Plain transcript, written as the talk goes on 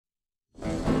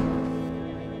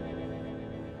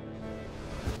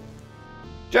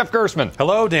Jeff Gerstmann.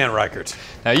 Hello, Dan Ryckert.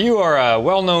 Now, you are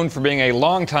well known for being a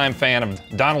longtime fan of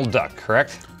Donald Duck,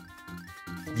 correct?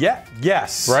 Yeah,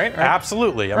 yes. Right?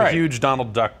 Absolutely. I'm a huge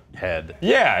Donald Duck head.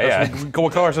 Yeah.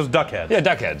 What color are those duckheads? Yeah,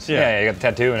 duckheads. Yeah, you got the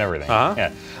tattoo and everything.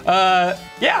 Uh-huh.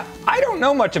 Yeah, I don't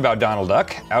know much about Donald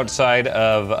Duck outside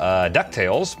of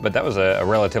DuckTales, but that was a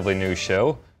relatively new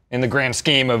show in the grand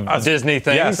scheme of Disney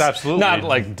things. Yes, absolutely. Not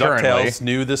like currently. DuckTales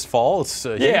new this fall. It's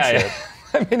a huge hit.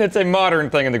 I mean, it's a modern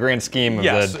thing in the grand scheme of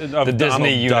the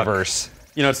Disney universe. Duck.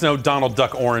 You know, it's no Donald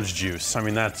Duck orange juice. I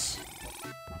mean, that's...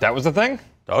 That was the thing?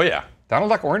 Oh, yeah. Donald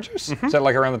Duck orange juice? Mm-hmm. Is that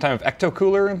like around the time of Ecto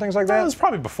Cooler and things like that? It was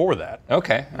probably before that.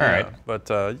 Okay, all right.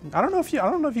 But I don't know if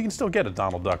you can still get a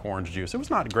Donald Duck orange juice. It was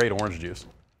not great orange juice.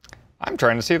 I'm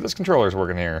trying to see if this controller's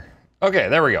working here. Okay,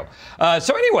 there we go.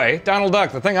 So anyway, Donald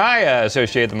Duck, the thing I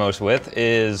associate the most with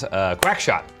is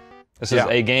Quackshot. This is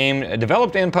a game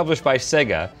developed and published by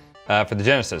Sega for the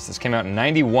Genesis. This came out in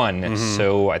 '91,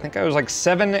 so I think I was like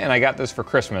 7 and I got this for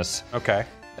Christmas. Okay.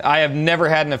 I have never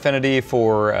had an affinity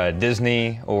for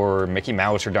Disney or Mickey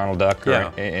Mouse or Donald Duck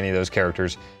or any of those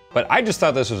characters, but I just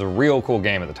thought this was a real cool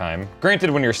game at the time. Granted,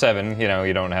 when you're 7, you know,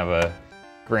 you don't have a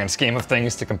grand scheme of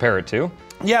things to compare it to.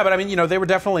 Yeah, but I mean, you know, they were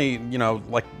definitely, you know,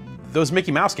 like those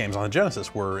Mickey Mouse games on the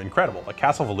Genesis were incredible. Like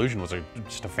Castle of Illusion was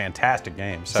just a fantastic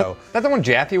game. So that the one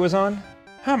Jaffe was on?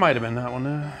 That might have been that one.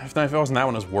 If it wasn't that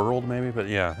one, it was World maybe. But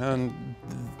yeah, and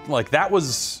like that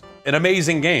was an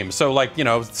amazing game. So like, you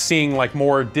know, seeing like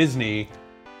more Disney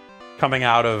coming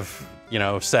out of, you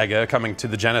know, Sega coming to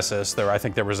the Genesis, I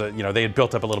think there was a, you know, they had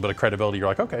built up a little bit of credibility. You're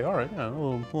like, okay, all right, yeah, a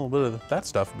little bit of that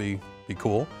stuff would be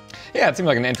cool. Yeah, it seemed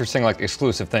like an interesting, like,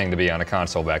 exclusive thing to be on a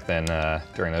console back then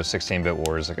during those 16-bit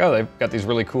wars. Like, oh, they've got these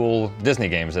really cool Disney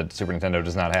games that Super Nintendo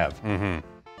does not have.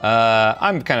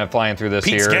 I'm kind of flying through this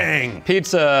Pete's here. Gang.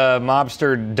 Pete's a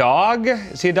mobster dog.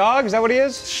 Is he a dog? Is that what he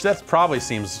is? That probably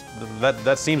seems,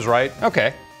 that seems right.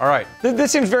 Okay. All right.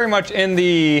 This seems very much in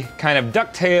the kind of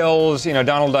DuckTales, you know,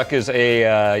 Donald Duck is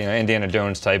a, you know, Indiana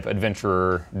Jones type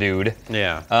adventurer dude.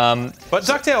 Yeah. But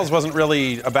DuckTales wasn't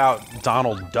really about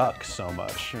Donald Duck so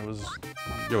much. It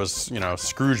was, you know,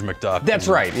 Scrooge McDuck. That's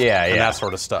right, yeah. And that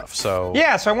sort of stuff, so.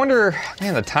 Yeah, so I wonder,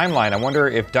 man, the timeline, I wonder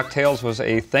if DuckTales was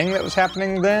a thing that was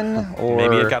happening then, or.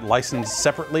 Maybe it got licensed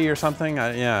separately or something,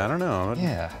 yeah, I don't know.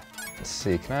 Yeah. Let's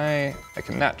see, I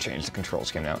cannot change the control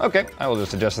scheme now. Okay, I will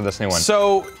just adjust to this new one.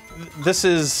 So, this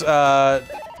is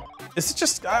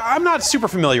just, I'm not super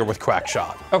familiar with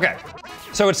Quackshot. Okay,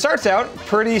 so it starts out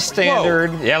pretty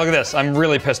standard. Whoa. Yeah, look at this, I'm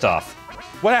really pissed off.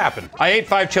 What happened? I ate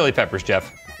 5 chili peppers,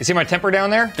 Jeff. You see my temper down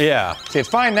there? Yeah. See, it's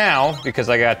fine now, because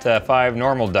I got 5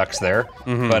 normal ducks there.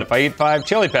 But if I eat 5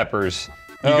 chili peppers,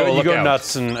 you go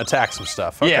nuts and attack some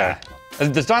stuff. Okay. Yeah.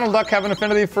 Does Donald Duck have an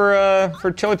affinity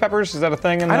for chili peppers? Is that a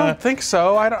thing? I don't think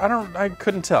so. I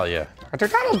couldn't tell you. Are there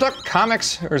Donald Duck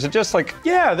comics, or is it just like?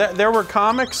 Yeah, there were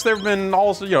comics. There've been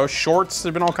also, you know, shorts.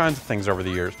 There've been all kinds of things over the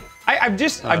years.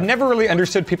 I've never really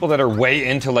understood people that are way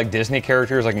into like Disney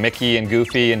characters like Mickey and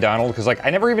Goofy and Donald, because like I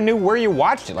never even knew where you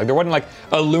watched it. Like there wasn't like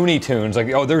a Looney Tunes,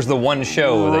 like, oh, there's the one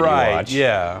show that you watch.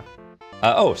 Yeah.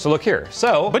 Oh, so look here.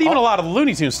 So, but even a lot of the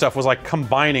Looney Tunes stuff was like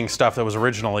combining stuff that was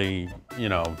originally, you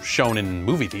know, shown in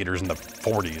movie theaters in the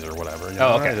 40s or whatever. You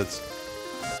know, okay.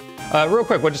 Right? Real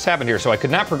quick, what just happened here? So I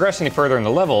could not progress any further in the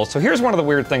level. So here's one of the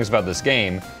weird things about this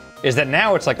game, is that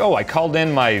now it's like, oh, I called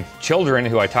in my children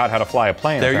who I taught how to fly a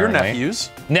plane. They're apparently. Your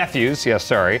nephews. Nephews, yes,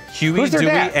 sorry. Huey, Dewey,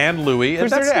 and Louie. Who's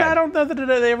their dad? I don't know that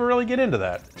they ever really get into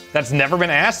that. That's never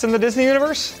been asked in the Disney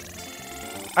universe?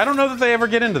 I don't know that they ever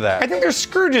get into that. I think they're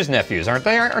Scrooge's nephews, aren't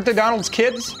they? Aren't they Donald's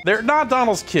kids? They're not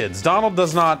Donald's kids. Donald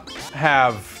does not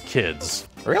have kids.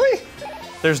 Really?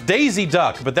 There's Daisy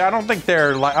Duck, but I don't think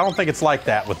it's like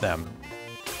that with them.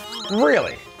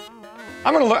 Really?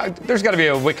 I'm gonna look. There's got to be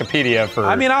a Wikipedia for.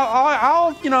 I mean,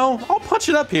 I'll punch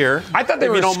it up here. I thought they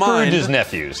were Scrooge's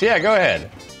nephews. Yeah, go ahead.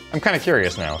 I'm kind of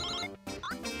curious now.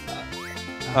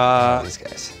 These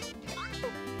guys.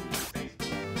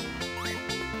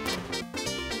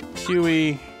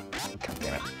 Huey,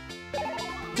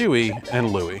 Dewey,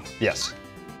 and Louie. Yes.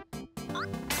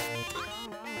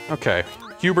 Okay.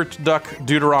 Hubert Duck,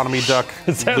 Deuteronomy Duck,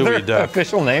 Is that Louie their Duck.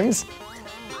 official names?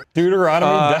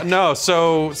 Deuteronomy Duck? No,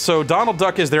 so Donald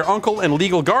Duck is their uncle and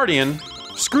legal guardian.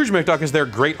 Scrooge McDuck is their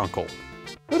great uncle.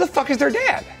 Who the fuck is their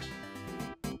dad?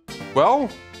 Well,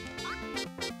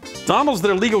 Donald's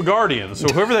their legal guardian, so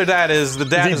whoever their dad is, the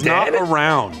dad is not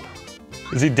around.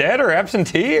 Is he dead or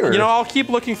absentee? Or? You know, I'll keep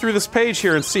looking through this page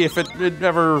here and see if it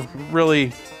ever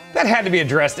really... That had to be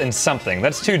addressed in something.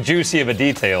 That's too juicy of a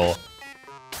detail.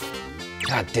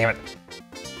 God damn it.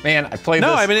 Man, I played this.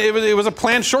 No, I mean, it was a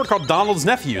planned short called Donald's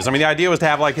Nephews. I mean, the idea was to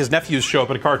have, like, his nephews show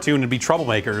up in a cartoon and be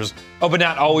troublemakers. Oh, but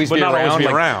not always be around. Always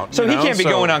be around. So he can't be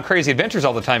going on crazy adventures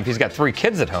all the time if he's got 3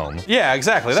 kids at home. Yeah,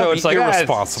 exactly. So it's like,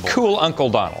 irresponsible. It's cool Uncle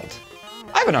Donald.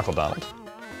 I have an Uncle Donald.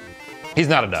 He's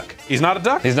not a duck. He's not a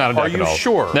duck? He's not a duck at all. Are you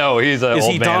sure? No, he's an old man.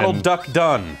 Is he Donald Duck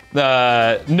Dunn?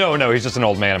 No, he's just an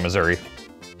old man in Missouri.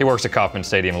 He works at Kauffman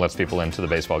Stadium and lets people into the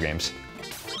baseball games.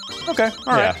 Okay,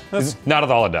 all right. Yeah, he's not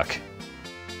at all a duck.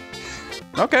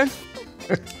 Okay.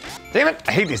 Damn it,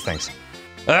 I hate these things.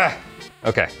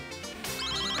 Okay.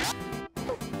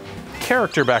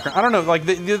 Character background. I don't know, like,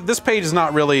 this page is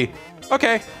not really...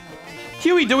 Okay.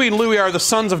 Huey, Dewey, and Louie are the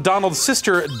sons of Donald's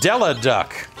sister, Della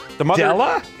Duck. The mother,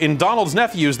 Della? In Donald's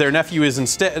Nephews, their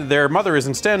mother is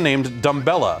instead named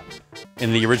Dumbella.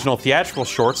 In the original theatrical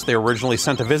shorts, they were originally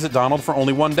sent to visit Donald for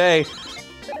only 1 day.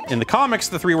 In the comics,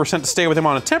 the 3 were sent to stay with him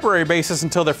on a temporary basis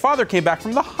until their father came back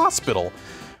from the hospital.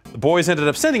 The boys ended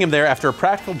up sending him there after a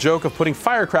practical joke of putting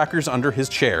firecrackers under his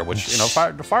chair, which, you know,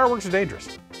 fireworks are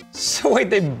dangerous. So wait,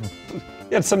 they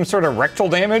had some sort of rectal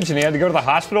damage and he had to go to the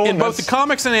hospital? In both the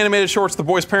comics and animated shorts, the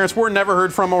boys' parents were never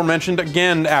heard from or mentioned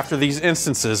again after these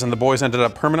instances, and the boys ended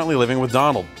up permanently living with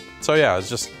Donald. So yeah, it's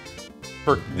just...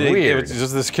 Weird. It's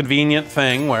just this convenient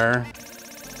thing where...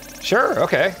 Sure,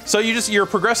 okay. So you're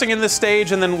progressing in this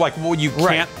stage, and then like, well, you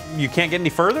can't get any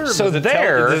further. So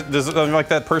does like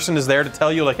that person is there to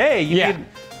tell you like, hey,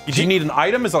 you need an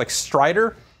item? Is it like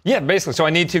Strider? Yeah, basically. So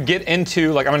I need to get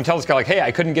into, like, I'm gonna tell this guy like, hey,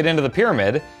 I couldn't get into the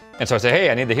pyramid, and so I say,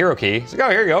 hey, I need the hero key. He's like, oh,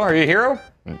 here you go. Are you a hero?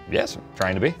 Yes, I'm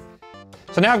trying to be.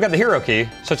 So now I've got the hero key.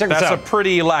 So check this out. That's a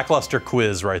pretty lackluster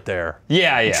quiz right there.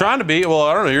 Yeah. I'm trying to be. Well,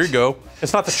 I don't know. Here you go.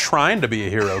 It's not the trying to be a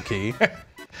hero key.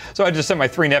 So I just sent my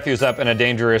 3 nephews up in a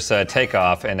dangerous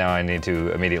takeoff, and now I need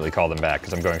to immediately call them back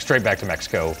because I'm going straight back to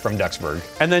Mexico from Duxburg.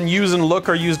 And then use and look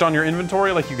are used on your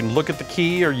inventory? Like you can look at the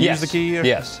key or use the key? Or...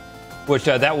 Yes, which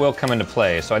that will come into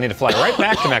play. So I need to fly right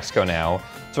back to Mexico now.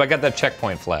 So I got that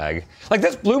checkpoint flag. Like,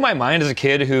 this blew my mind as a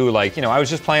kid who, like, you know, I was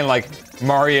just playing, like,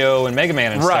 Mario and Mega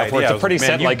Man and stuff, where it's a pretty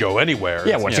set, like... go anywhere.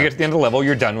 Yeah, once you get to the end of the level,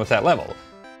 you're done with that level.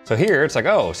 So here, it's like,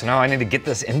 oh, so now I need to get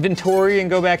this inventory and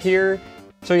go back here?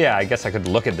 So yeah, I guess I could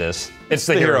look at this. It's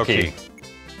the hero key.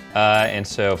 And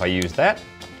so if I use that...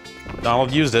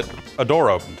 Donald used it. A door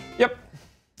opened. Yep.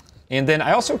 And then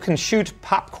I also can shoot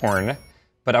popcorn,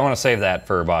 but I want to save that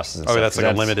for bosses and stuff. Oh, that's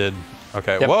like a limited...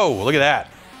 Okay, yep. Whoa, look at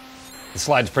that. The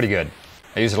slide's pretty good.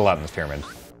 I use it a lot in this pyramid.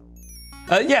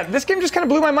 Yeah, this game just kind of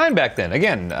blew my mind back then.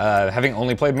 Again, having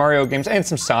only played Mario games and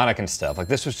some Sonic and stuff, like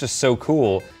this was just so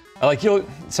cool. Like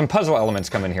some puzzle elements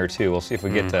come in here too. We'll see if we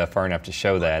get far enough to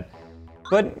show that.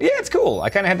 But yeah, it's cool. I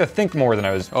kind of had to think more than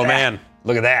I was. Oh man,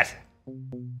 look at that.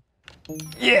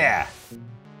 Yeah.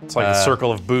 It's like the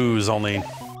circle of booze, only.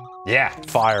 Yeah.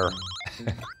 Fire.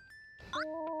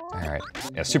 All right.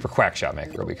 Yeah, Super Quackshot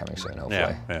Maker will be coming soon,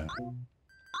 hopefully. Yeah.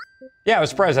 Yeah, I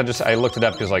was surprised. I looked it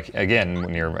up because, like, again,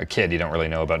 when you're a kid, you don't really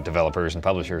know about developers and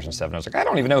publishers and stuff. And I was like, I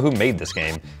don't even know who made this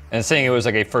game. And seeing it was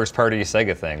like a first-party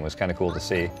Sega thing was kind of cool to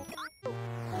see.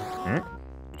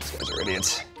 These guys are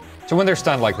idiots. So when they're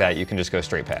stunned like that, you can just go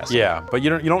straight past. Yeah, but you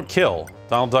don't kill.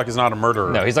 Donald Duck is not a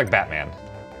murderer. No, he's like Batman.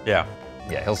 Yeah.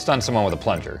 Yeah, he'll stun someone with a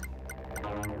plunger.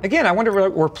 Again, I wonder,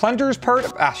 were plungers part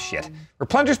of... Ah, shit. Were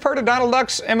plungers part of Donald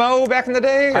Duck's MO back in the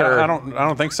day? Or? I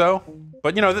don't think so.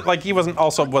 But you know, like he wasn't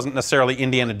necessarily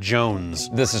Indiana Jones.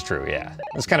 This is true, yeah.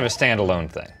 It's kind of a standalone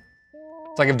thing.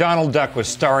 It's like if Donald Duck was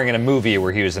starring in a movie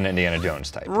where he was an Indiana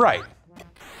Jones type. Right.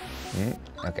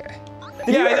 Okay.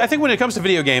 Yeah, I think when it comes to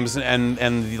video games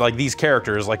and like these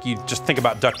characters, like you just think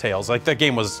about DuckTales. Like that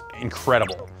game was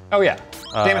incredible. Oh yeah.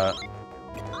 Damn it.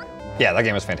 Yeah, that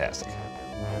game was fantastic.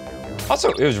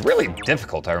 Also, it was really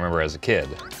difficult, I remember, as a kid.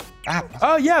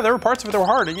 Oh yeah, there were parts of it that were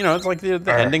hard. You know, it's like the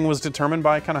ending was determined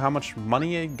by kind of how much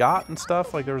money it got and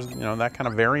stuff. Like there was, you know, that kind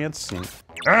of variance. And,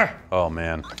 oh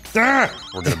man,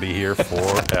 we're gonna be here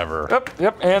forever.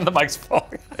 Yep, and the mic's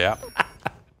falling. Yeah.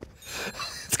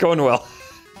 It's going well.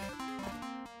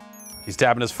 He's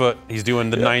tapping his foot. He's doing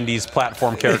the 90s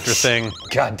platform character thing.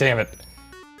 God damn it.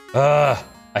 I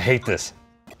hate this.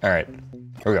 All right,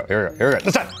 here we go.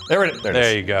 This time. There it is.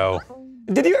 There you go.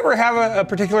 Did you ever have a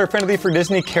particular affinity for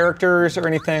Disney characters or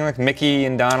anything like Mickey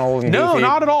and Donald and Goofy? No,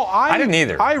 not at all. I didn't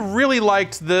either. I really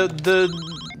liked the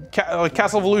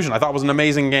Castle of Illusion. I thought it was an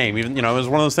amazing game. Even, you know, it was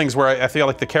one of those things where I feel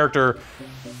like the character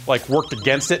like worked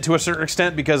against it to a certain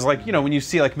extent because, like, you know, when you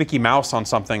see like Mickey Mouse on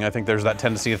something, I think there's that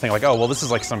tendency to think like, oh, well, this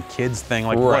is like some kid's thing,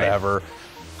 like whatever.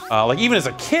 Like even as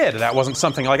a kid, that wasn't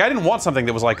something like I didn't want something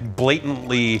that was like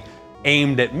blatantly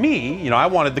aimed at me. You know, I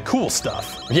wanted the cool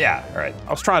stuff. Yeah, right. I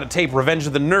was trying to tape Revenge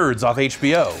of the Nerds off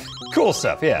HBO. Cool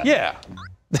stuff, yeah. Yeah.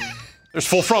 There's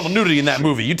full frontal nudity in that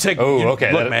movie. You take. Oh,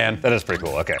 okay. Look, man. That is pretty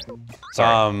cool. Okay.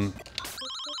 Sorry.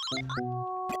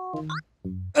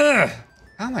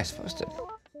 How am I supposed to?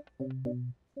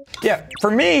 Yeah,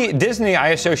 for me, Disney I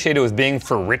associated with being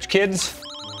for rich kids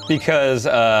because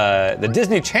the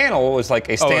Disney Channel was like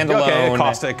a standalone.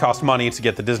 Okay, it cost money to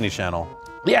get the Disney Channel.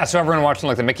 Yeah, so everyone watching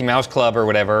like the Mickey Mouse Club or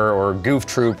whatever, or Goof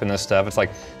Troop and this stuff, it's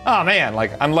like, oh man,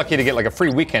 like I'm lucky to get like a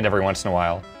free weekend every once in a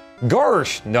while.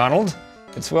 Gosh, Donald,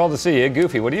 it's well to see you.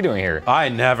 Goofy, what are you doing here? I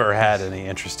never had any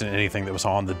interest in anything that was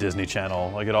on the Disney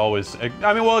Channel. Like it always,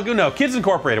 I mean, well, no, Kids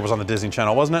Incorporated was on the Disney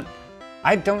Channel, wasn't it?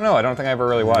 I don't know. I don't think I ever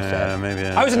really watched that. Maybe.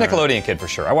 I was a Nickelodeon kid for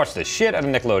sure. I watched the shit out of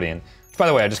Nickelodeon. By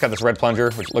the way, I just got this red plunger.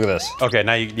 Which, look at this. Okay,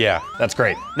 now yeah. That's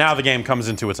great. Now the game comes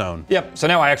into its own. Yep. So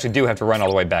now I actually do have to run all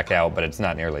the way back out, but it's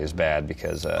not nearly as bad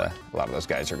because a lot of those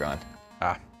guys are gone.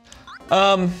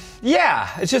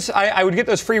 Yeah. It's just I would get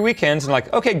those free weekends and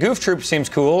like, okay, Goof Troop seems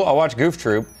cool. I'll watch Goof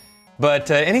Troop.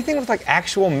 But anything with like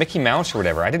actual Mickey Mouse or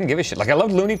whatever, I didn't give a shit. Like I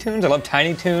loved Looney Tunes, I loved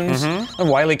Tiny Toons, and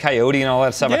Wile E. Coyote and all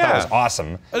that stuff. I thought was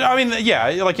awesome. I mean, yeah,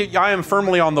 like I am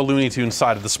firmly on the Looney Tunes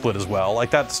side of the split as well. Like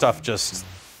that stuff just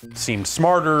seemed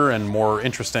smarter and more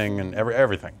interesting and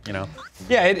everything, you know?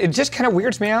 Yeah, it just kind of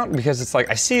weirds me out because it's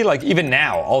like I see like even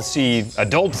now I'll see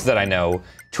adults that I know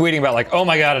tweeting about like, oh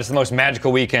my god, it's the most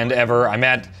magical weekend ever. I'm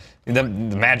at the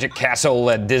Magic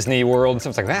Castle at Disney World and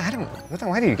stuff like that.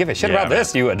 Why do you give a shit about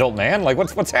this, you adult man? Like,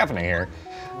 what's happening here?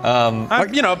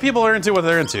 Like, you know, people are into what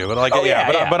they're into, but like,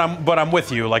 but I'm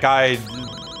with you. Like, I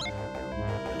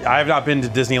have not been to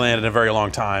Disneyland in a very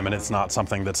long time, and it's not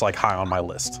something that's like high on my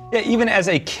list. Yeah, even as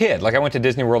a kid, like I went to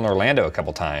Disney World in Orlando a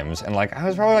couple times, and like I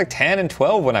was probably like 10 and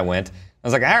 12 when I went. I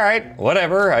was like, all right,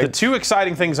 whatever. The two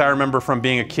exciting things I remember from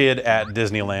being a kid at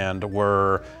Disneyland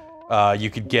were. You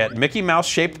could get Mickey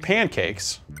Mouse-shaped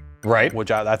pancakes. Right. Which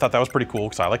I thought that was pretty cool,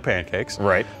 because I like pancakes.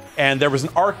 Right. And there was an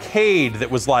arcade that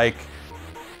was like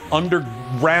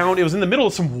underground. It was in the middle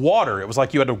of some water. It was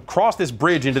like you had to cross this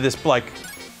bridge into this fountain,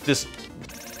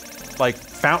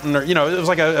 or, you know, it was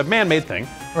like a man-made thing.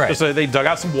 Right. So they dug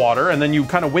out some water, and then you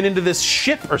kind of went into this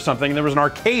ship or something, and there was an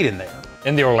arcade in there.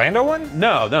 In the Orlando one?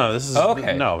 No, this is...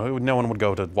 Okay. No one would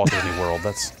go to Walt Disney World.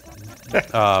 That's...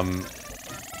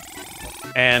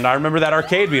 And I remember that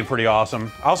arcade being pretty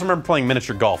awesome. I also remember playing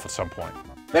miniature golf at some point.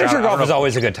 Miniature golf is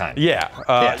always a good time. Yeah.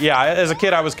 As a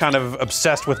kid, I was kind of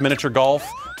obsessed with miniature golf,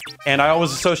 and I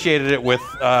always associated it with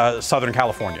Southern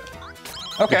California.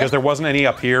 Okay. Because there wasn't any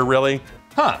up here, really.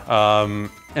 Huh.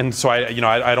 And so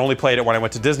I'd only played it when I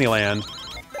went to Disneyland.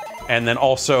 And then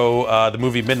also the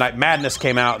movie Midnight Madness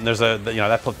came out, and there's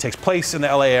that takes place in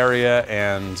the LA area,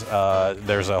 and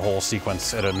there's a whole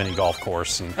sequence at a mini golf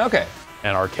course. And,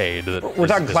 an arcade. We're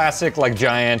talking classic, like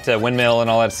giant windmill and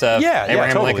all that stuff. Yeah,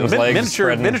 Abraham totally. Lincoln's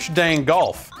legs Miniature dang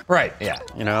golf. Right. Yeah.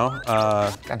 You know.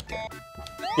 God damn.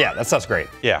 Yeah, that stuff's great.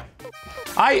 Yeah.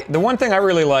 The one thing I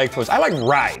really liked was I like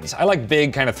rides. I like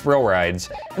big kind of thrill rides,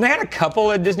 and they had a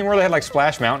couple at Disney World. They had like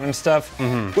Splash Mountain and stuff.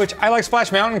 Which I like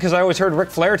Splash Mountain because I always heard Ric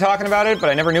Flair talking about it, but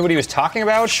I never knew what he was talking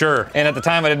about. Sure. And at the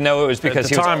time, I didn't know it was because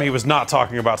he was not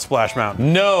talking about Splash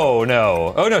Mountain. No.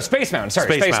 Oh no, Space Mountain.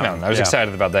 Sorry, Space Mountain. I was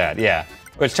excited about that. Yeah.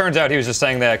 Which turns out he was just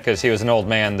saying that because he was an old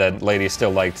man that ladies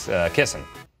still liked kissing.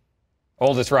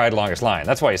 Oldest ride, longest line.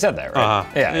 That's why he said that, right?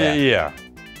 Yeah.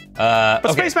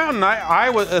 But Space Mountain, I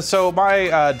was so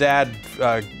my dad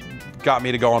got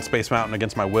me to go on Space Mountain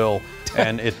against my will,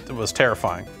 and it was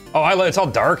terrifying. Oh, it's all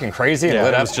dark and crazy and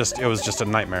lit up. It was just a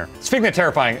nightmare. Speaking of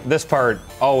terrifying, this part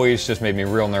always just made me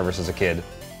real nervous as a kid.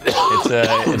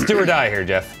 It's do or die here,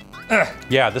 Jeff.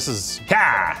 Yeah, this is.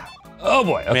 Oh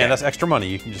boy. Okay. Man, that's extra money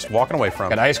you can just walking away from.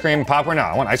 Got ice cream, popcorn. No,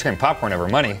 I want ice cream, popcorn over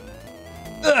money.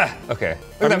 Okay.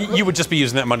 I mean, you would just be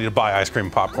using that money to buy ice cream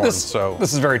and popcorn. This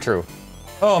is very true.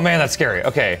 Oh man, that's scary.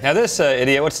 Okay, now this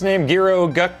idiot, what's his name? Giro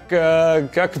Guck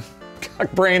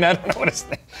Brain. I don't know what his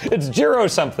name. It's Giro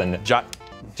something. Gyro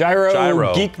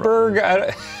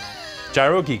Geekberg.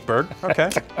 Gyro Geekberg.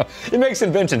 Okay. He makes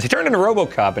inventions. He turned into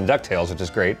RoboCop in DuckTales, which is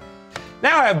great.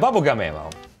 Now I have bubblegum ammo.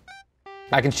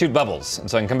 I can shoot bubbles, and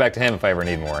so I can come back to him if I ever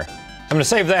need more. I'm gonna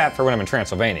save that for when I'm in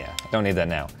Transylvania. I don't need that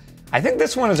now. I think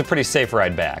this one is a pretty safe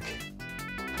ride back.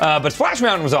 But Splash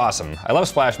Mountain was awesome. I love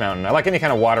Splash Mountain. I like any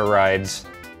kind of water rides.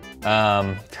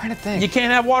 Trying to think. You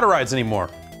can't have water rides anymore.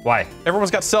 Why?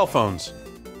 Everyone's got cell phones.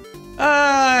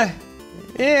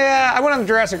 Yeah, I went on the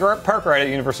Jurassic Park ride at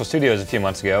Universal Studios a few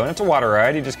months ago, and it's a water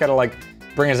ride. You just gotta like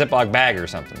bring a Ziploc bag or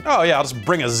something. Oh yeah, I'll just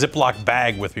bring a Ziploc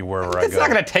bag with me wherever I go. It's not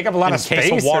gonna take up a lot of space.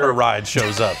 In case a water ride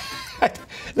shows up.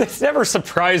 That's never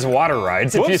surprise water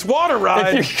rides. Whoops, water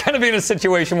ride! If you're gonna be in a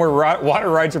situation where water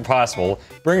rides are possible,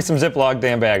 bring some Ziploc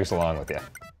damn bags along with you.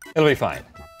 It'll be fine.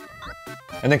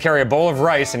 and then carry a bowl of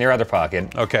rice in your other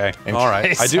pocket. Okay. All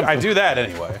right. I do that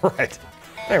anyway. Right.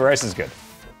 Hey, rice is good.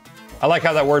 I like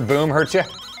how that word "boom" hurts you.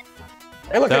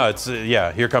 Hey, look. No, it's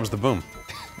yeah. Here comes the boom.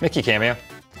 Mickey cameo.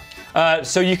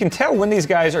 So you can tell when these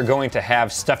guys are going to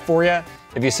have stuff for you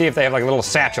if you see if they have like a little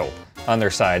satchel on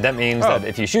their side. That means that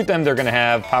if you shoot them, they're going to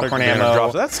have popcorn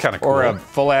ammo. That's kind of cool. Or a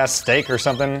full-ass steak or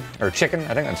something, or chicken.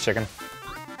 I think that's chicken.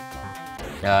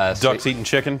 Ducks eating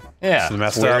chicken. Yeah,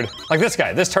 it's weird. Like this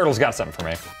guy. This turtle's got something for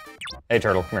me. Hey,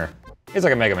 turtle, come here. He's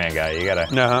like a Mega Man guy. You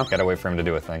gotta wait for him to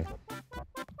do a thing.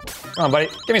 Come on, buddy.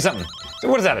 Give me something. So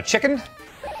what is that? A chicken?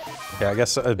 Yeah, I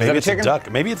guess maybe it's a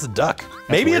duck. Maybe it's a duck.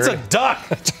 Maybe it's a duck.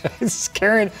 He's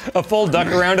carrying a full duck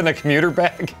around in a commuter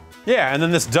bag. Yeah, and then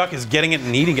this duck is getting it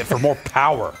and eating it for more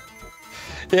power.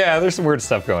 Yeah, there's some weird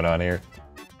stuff going on here.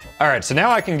 All right, so now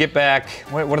I can get back.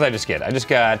 What did I just get? I just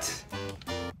got.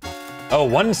 Oh,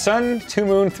 1 sun, 2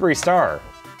 moon, 3 star.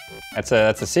 That's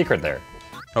a secret there.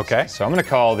 Okay. So I'm gonna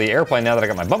call the airplane now that I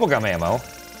got my bubblegum ammo.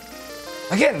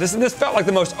 Again, this felt like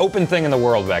the most open thing in the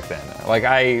world back then. Like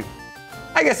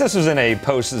I guess this was in a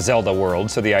post-Zelda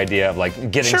world, so the idea of like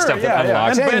getting stuff that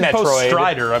unlocks and Metroid.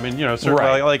 Post-Strider, I mean, you know,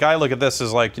 like I look at this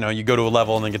as like, you know, you go to a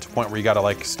level and then get to a point where you gotta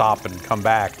like stop and come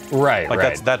back. Right,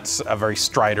 like that's a very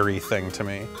Strider-y thing to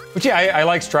me. But yeah, I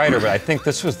like Strider, but I think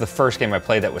this was the first game I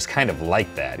played that was kind of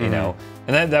like that, you know?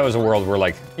 And that was a world where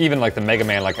like, even like the Mega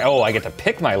Man, like, oh, I get to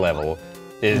pick my level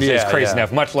is crazy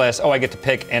enough. Much less, oh, I get to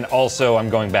pick and also I'm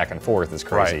going back and forth is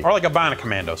crazy. Right, or like a Bionic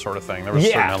Commando sort of thing. There was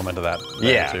a certain element of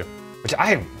that too. Which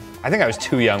I think I was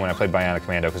too young when I played Bionic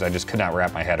Commando because I just could not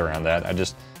wrap my head around that.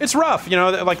 It's rough, you know,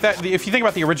 like that. If you think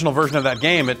about the original version of that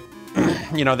game, it,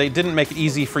 you know, they didn't make it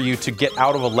easy for you to get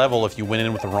out of a level if you went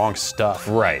in with the wrong stuff.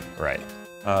 Right.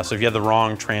 So if you had the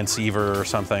wrong transceiver or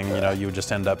something, you know, you would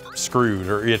just end up screwed.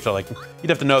 Or you'd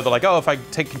have to know that like, oh, if I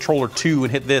take controller 2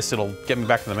 and hit this, it'll get me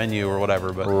back to the menu or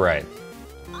whatever. But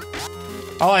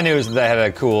all I knew is that they had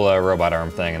a cool robot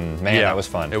arm thing, and man, that was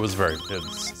fun. It was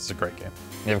it's a great game.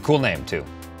 You have a cool name too.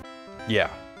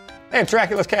 Yeah. Hey, it's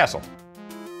Dracula's Castle.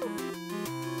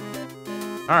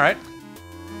 All right,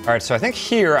 so I think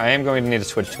here I am going to need to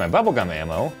switch to my bubblegum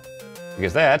ammo,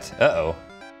 because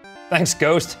thanks,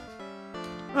 Ghost.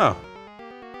 Oh.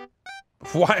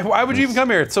 Why would you even come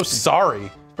here? It's so sorry.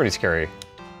 It's pretty scary.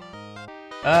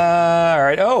 All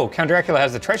right, Count Dracula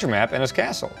has the treasure map in his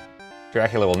castle.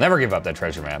 Dracula will never give up that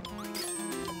treasure map.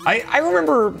 I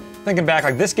remember thinking back,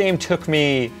 like this game took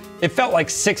me, it felt like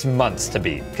 6 months to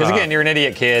beat. Because again, you're an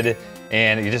idiot kid,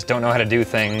 and you just don't know how to do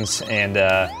things, and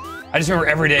I just remember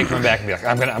every day coming back and be like,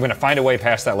 I'm gonna find a way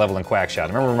past that level in Quackshot. I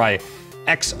remember my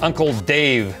ex-uncle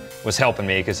Dave was helping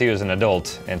me because he was an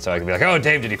adult, and so I could be like, oh,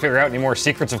 Dave, did you figure out any more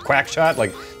secrets of Quackshot?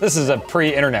 Like, this is a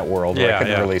pre-internet world where I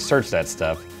couldn't really search that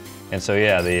stuff. And so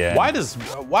yeah, Why does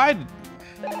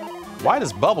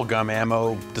bubblegum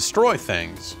ammo destroy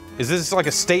things? Is this like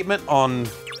a statement on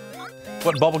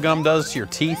what bubblegum does to your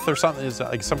teeth or something? Is that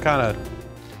like some kind of...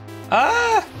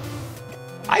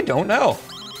 I don't know.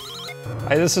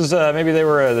 This is, maybe they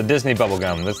were the Disney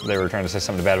bubblegum. They were trying to say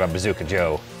something bad about Bazooka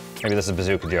Joe. Maybe this is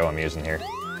Bazooka Joe I'm using here.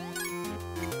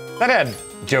 That had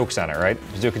jokes on it, right?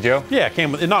 Bazooka Joe? Yeah, it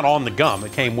came with, not on the gum,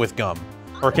 it came with gum.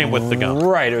 Or it came with the gum.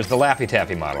 Right, it was the Laffy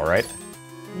Taffy model, right?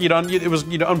 You'd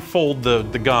unfold the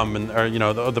gum and, or you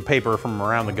know, the paper from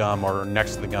around the gum or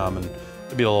next to the gum, and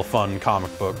it'd be a little fun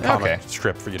comic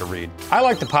strip for you to read. I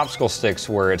like the popsicle sticks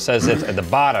where it says it at the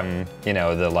bottom, you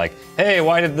know, the like, hey,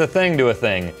 why did the thing do a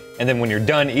thing? And then when you're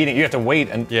done eating, you have to wait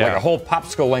like a whole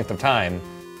popsicle length of time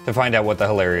to find out what the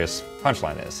hilarious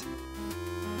punchline is.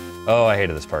 Oh, I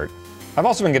hated this part. I've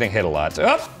also been getting hit a lot. So,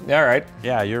 all right.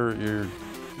 Yeah, you're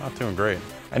not doing great.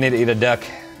 I need to eat a duck.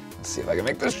 Let's see if I can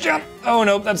make this jump. Oh,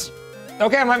 no, that's...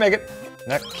 Okay, I might make it.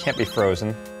 That can't be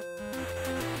frozen.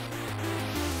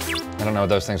 I don't know what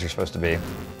those things are supposed to be.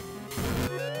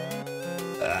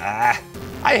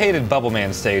 I hated Bubble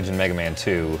Man stage in Mega Man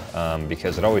 2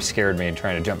 because it always scared me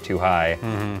trying to jump too high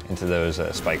into those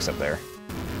spikes up there.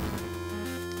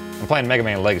 I'm playing Mega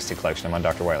Man Legacy Collection. I'm on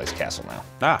Dr. Wily's castle now.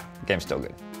 The game's still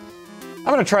good. I'm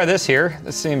gonna try this here.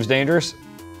 This seems dangerous.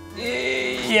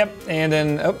 Yep, and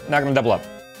then, not gonna double up.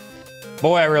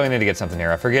 Boy, I really need to get something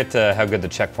here. I forget how good the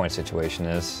checkpoint situation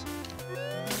is.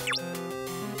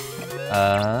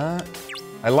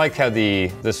 I like how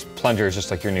this plunger is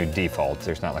just like your new default.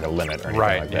 There's not like a limit or anything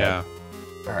like that.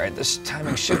 All right, this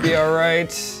timing should be all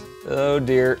right. Oh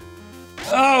dear.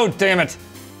 Oh, damn it.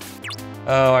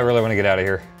 Oh, I really want to get out of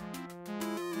here.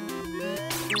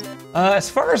 As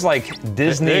far as like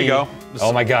Disney. There you go.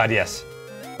 Oh my God, yes.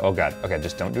 Oh God. Okay,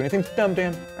 just don't do anything dumb,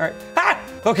 Dan. All right. Ah!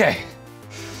 Okay.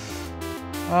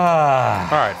 All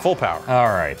right, full power. All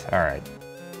right.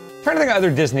 trying to think of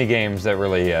other Disney games that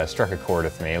really struck a chord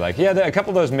with me. Like, yeah, a couple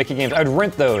of those Mickey games, I'd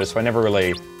rent those, so I never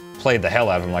really played the hell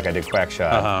out of them like I did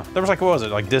Quackshot. There was like, what was it?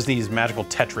 Like Disney's Magical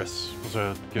Tetris was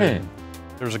a good.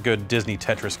 There was a good Disney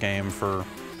Tetris game for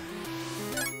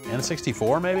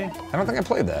N64, maybe. I don't think I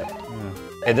played that.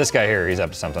 Hey, this guy here, he's up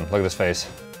to something. Look at his face.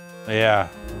 Yeah.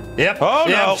 Yep. Oh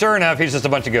yep, no. Sure enough, he's just a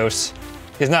bunch of ghosts.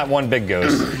 He's not one big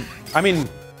ghost. I mean,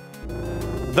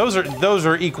 those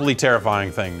are equally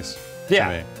terrifying things. Yeah.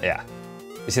 To me. Yeah.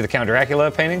 You see the Count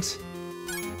Dracula paintings?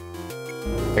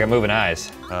 They got moving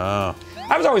eyes. Oh.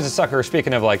 I was always a sucker,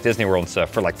 speaking of like Disney World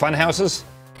stuff, for like fun houses,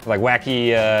 like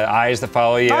wacky eyes that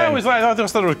follow you. I thought it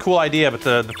was a cool idea, but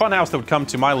the fun house that would come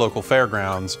to my local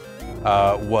fairgrounds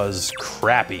was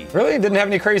crappy. Really? It didn't have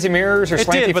any crazy mirrors or slanty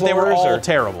floors? It did, but they were all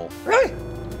terrible. Really?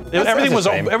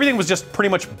 Everything was just pretty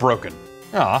much broken.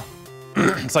 Aw.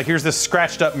 It's like, here's this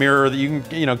scratched up mirror that you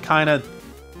can, kind of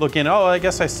look in. Oh, I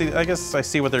guess I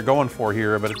see what they're going for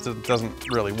here, but it doesn't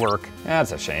really work.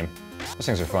 That's a shame. Those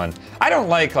things are fun. I don't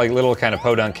like little kind of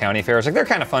podunk county fairs. Like, they're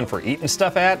kind of fun for eating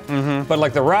stuff at, but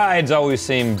like the rides always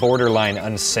seem borderline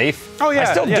unsafe. Oh yeah,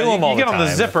 I still do them all the time. You get on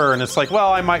the zipper and it's like,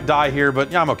 well, I might die here,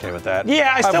 but yeah, I'm okay with that.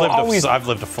 Yeah, I've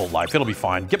lived a full life. It'll be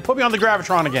fine. Put me on the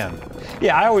Gravitron again.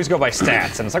 Yeah, I always go by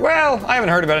stats, and it's like, well, I haven't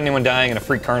heard about anyone dying in a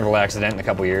freak carnival accident in a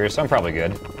couple years, so I'm probably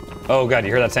good. Oh God,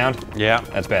 you hear that sound? Yeah.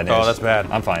 That's bad news. Oh, that's bad.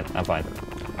 I'm fine. I'm fine.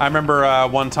 I remember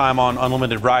one time on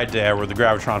Unlimited Ride Day, I rode the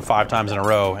Gravitron 5 times in a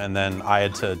row, and then I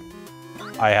had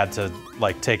to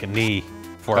like take a knee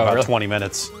for about really? 20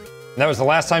 minutes. That was the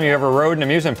last time you ever rode an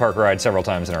amusement park ride several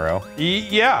times in a row.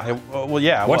 Yeah. Well,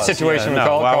 yeah. What situation would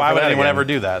call why for would that anyone again? ever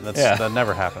do that? That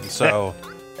never happened. So.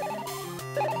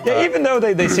 Yeah, even though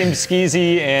they seemed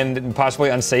skeezy and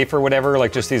possibly unsafe or whatever,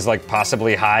 like just these like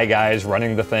possibly high guys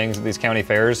running the things at these county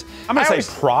fairs. I'm gonna say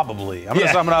probably. I'm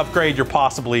gonna upgrade your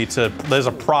possibly to there's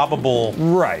a probable.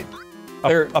 Right.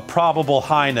 A probable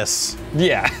highness.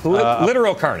 Yeah.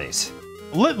 Literal carnies.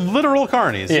 Literal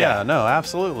carnies. Yeah. No,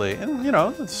 absolutely.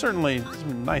 And certainly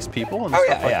nice people and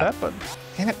stuff like that. But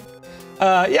damn it.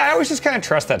 Yeah, I always just kind of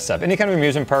trust that stuff. Any kind of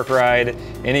amusement park ride,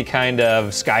 any kind of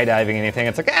skydiving, anything.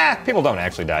 It's like, people don't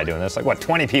actually die doing this. Like, what,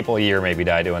 20 people a year maybe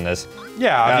die doing this?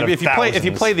 Yeah, if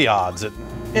you play the odds,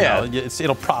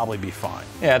 it'll probably be fine.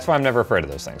 Yeah, that's why I'm never afraid of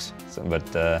those things. So,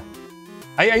 but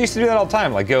I used to do that all the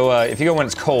time. Like, if you go when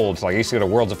it's cold. Like, I used to go to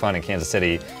Worlds of Fun in Kansas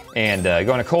City and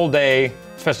go on a cold day,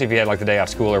 especially if you had like the day off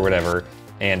school or whatever,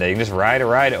 and you can just ride a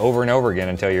ride over and over again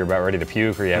until you're about ready to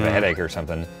puke or you have a headache or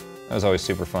something. That was always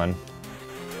super fun.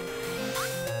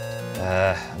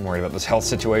 I'm worried about this health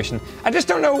situation. I just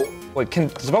don't know. Wait,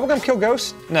 does bubblegum kill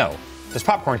ghosts? No. Does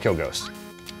popcorn kill ghosts?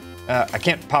 I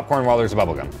can't popcorn while there's a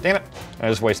bubblegum. Damn it. I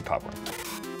just wasted popcorn.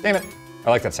 Damn it. I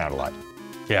like that sound a lot.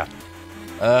 Yeah.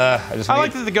 I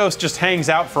like that the ghost just hangs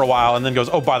out for a while and then goes,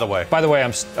 oh, by the way. By the way,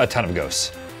 I'm a ton of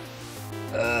ghosts.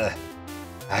 I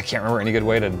can't remember any good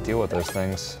way to deal with those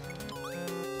things.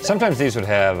 Sometimes these would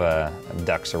have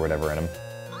ducks or whatever in them.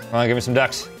 Come on, give me some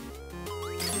ducks.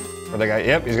 Where the guy?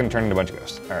 Yep, he's gonna turn into a bunch of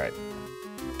ghosts. All right.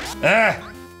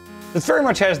 This very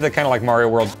much has the kind of like Mario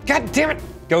World. God damn it!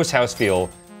 Ghost house feel.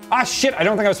 Ah shit! I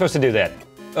don't think I was supposed to do that.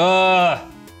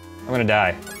 I'm gonna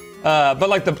die. But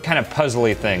like the kind of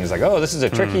puzzly things, like this is a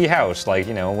tricky house. Like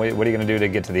what are you gonna do to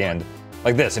get to the end?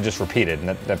 Like this, it just repeated, and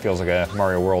that feels like a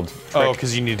Mario World trick. Oh,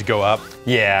 because you need to go up.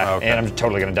 Yeah, and I'm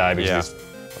totally gonna die because of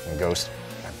these fucking ghosts.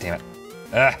 God damn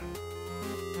it.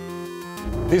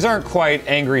 These aren't quite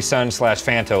Angry Sun /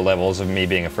 Phanto levels of me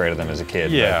being afraid of them as a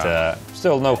kid, but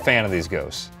still no fan of these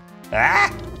ghosts.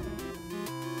 Remember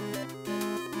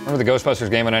the Ghostbusters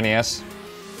game on NES?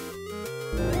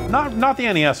 Not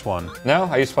the NES one. No?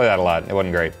 I used to play that a lot. It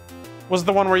wasn't great. Was it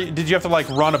the one where did you have to like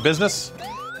run a business?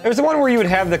 It was the one where you would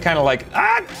have the kind of like,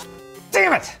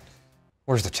 damn it!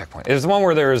 Where's the checkpoint? It was the one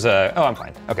where there's oh, I'm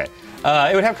fine. Okay.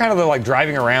 It would have kind of the like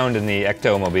driving around in the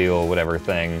Ectomobile, whatever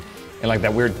thing. And like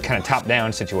that weird kind of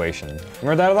top-down situation.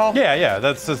 Remember that at all? Yeah.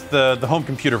 That's just the home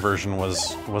computer version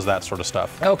was that sort of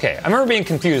stuff. Okay, I remember being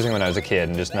confusing when I was a kid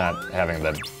and just not having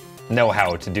the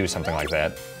know-how to do something like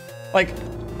that. Like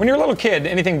when you're a little kid,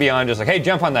 anything beyond just like, hey,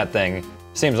 jump on that thing,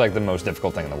 seems like the most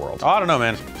difficult thing in the world. Oh, I don't know,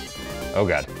 man. Oh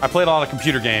God. I played a lot of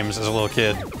computer games as a little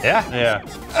kid. Yeah?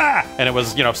 Yeah. And it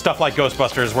was stuff like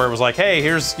Ghostbusters where it was like, hey,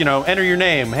 here's enter your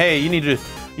name. Hey, you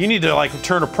need to like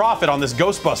turn a profit on this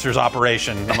Ghostbusters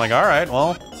operation. I'm like, all right,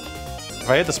 well, if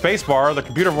I hit the space bar, the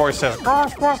computer voice says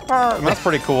Ghostbusters, and that's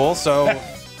pretty cool. So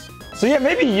yeah,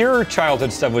 maybe your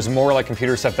childhood stuff was more like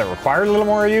computer stuff that required a little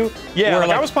more of you. Yeah,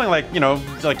 like I was playing like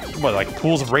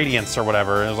Pools of Radiance or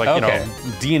whatever. It was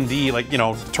like D&D, like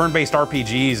turn-based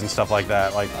RPGs and stuff like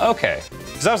that. Like okay.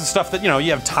 Because that was the stuff that, you know, you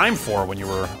have time for when you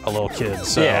were a little kid,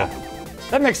 so. Yeah.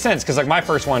 That makes sense, because like my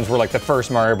first ones were like the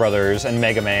first Mario Brothers and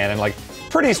Mega Man, and like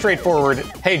pretty straightforward,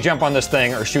 hey, jump on this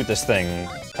thing or shoot this thing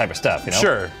type of stuff, you know?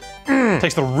 Sure.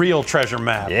 Takes the real treasure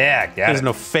map. Yeah, got it. There's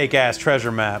no fake-ass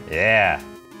treasure map. Yeah.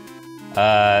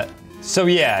 So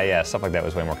yeah, stuff like that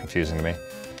was way more confusing to me.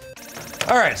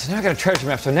 All right, so now I got a treasure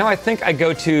map. So now I think I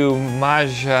go to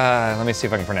let me see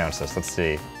if I can pronounce this. Let's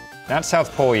see. Not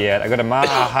South Pole yet. I go to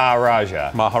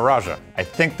Maharaja. Maharaja. I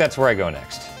think that's where I go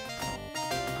next.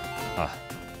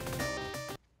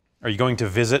 Are you going to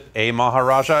visit a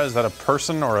Maharaja? Is that a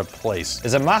person or a place?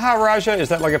 Is a Maharaja, is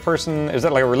that like a person, is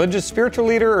that like a religious spiritual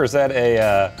leader, or is that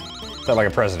like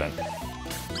a president?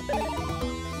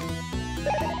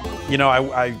 You know,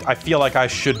 I feel like I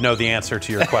should know the answer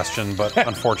to your question, but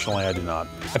unfortunately I do not.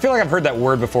 I feel like I've heard that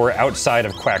word before outside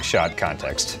of Quackshot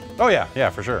context. Oh yeah,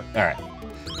 for sure. All right.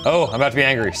 Oh, I'm about to be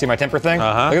angry. See my temper thing?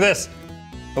 Uh-huh. Look at this.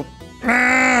 Oh.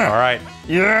 All right.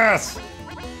 Yes!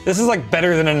 This is like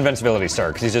better than an invincibility star,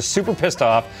 because he's just super pissed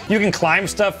off. You can climb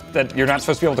stuff that you're not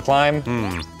supposed to be able to climb.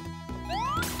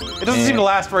 It doesn't seem to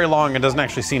last very long. It doesn't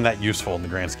actually seem that useful in the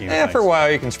grand scheme of things. For a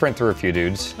while you can sprint through a few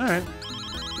dudes. All right.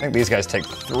 I think these guys take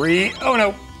 3. Oh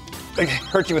no! They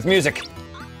hurt you with music.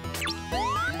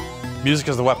 Music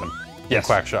is the weapon. Yes.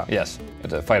 Quackshot. Yes. I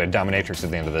had to fight a dominatrix at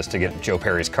the end of this to get Joe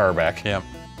Perry's car back. Yeah.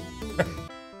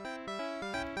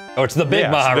 Oh, it's the big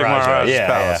It's Maharaja. the big Maharaja's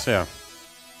palace, yeah.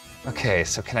 Okay,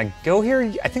 so can I go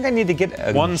here? I think I need to get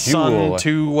a 1 jewel. sun,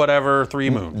 2 whatever, 3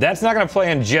 moon. That's not going to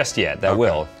play in just yet. That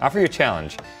will. Offer you a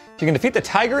challenge. If you can defeat the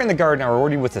tiger in the garden, I'll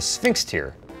reward you with the Sphinx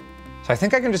tier. So I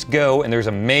think I can just go, and there's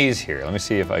a maze here. Let me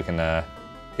see if I can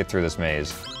get through this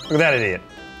maze. Look at that idiot.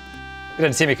 He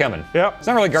didn't see me coming. Yep. It's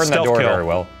not really guarding that Stealth door kill. very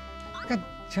well. I gotta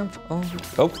jump over.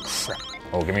 Oh, crap.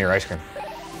 Oh, give me your ice cream.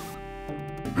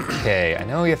 Okay, I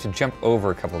know you have to jump over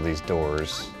a couple of these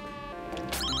doors.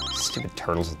 Stupid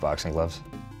turtles with boxing gloves.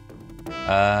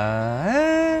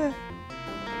 I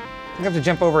think I have to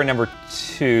jump over number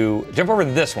 2. Jump over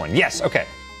this one. Yes, okay.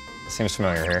 Seems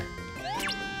familiar here.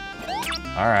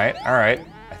 All right. I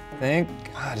think,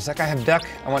 does that guy have duck?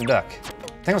 I want duck. I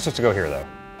think I'm supposed to go here though.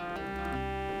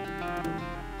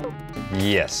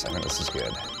 Yes, I think this is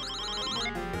good.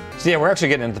 So yeah, we're actually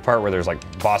getting into the part where there's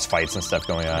like boss fights and stuff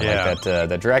going on. Yeah. Like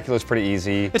that Dracula's pretty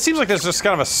easy. It seems like there's just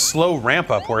kind of a slow ramp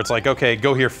up where it's like, okay,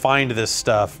 go here, find this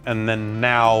stuff, and then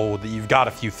now that you've got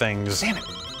a few things, Damn it.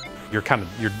 you're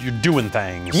doing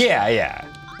things. Yeah.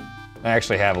 I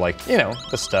actually have like, you know,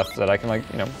 the stuff that I can like,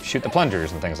 you know, shoot the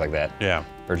plungers and things like that. Yeah.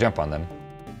 Or jump on them.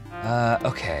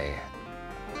 Okay.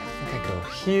 I think I go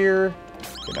here.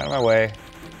 Get out of my way.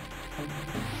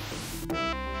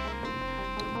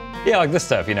 Yeah, like this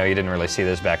stuff, you know, you didn't really see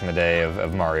this back in the day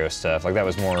of Mario stuff. Like that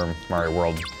was more Mario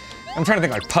World. I'm trying to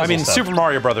think like puzzle stuff. Super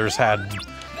Mario Brothers had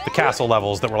the castle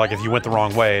levels that were like, if you went the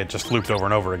wrong way, it just looped over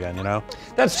and over again, you know?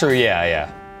 That's true, yeah.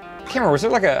 I can't remember, was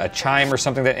there like a chime or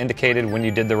something that indicated when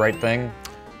you did the right thing?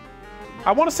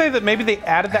 I want to say that maybe they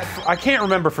added that, I can't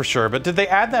remember for sure, but did they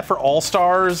add that for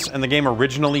All-Stars and the game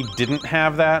originally didn't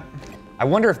have that? I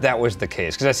wonder if that was the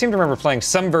case, because I seem to remember playing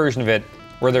some version of it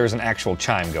where there was an actual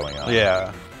chime going on.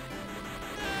 Yeah.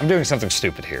 I'm doing something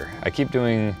stupid here. I keep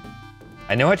doing...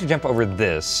 I know I have to jump over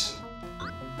this.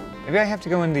 Maybe I have to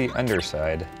go in the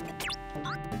underside.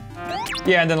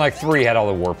 Yeah, and then like 3 had all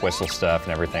the warp whistle stuff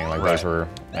and everything. Like those were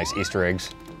nice Easter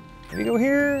eggs. Maybe go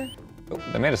here. Oh,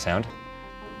 that made a sound.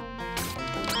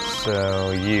 So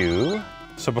you...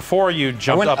 So before you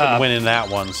jumped up and went in that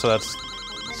one, so that's...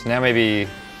 So now maybe...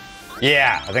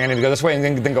 Yeah, I think I need to go this way and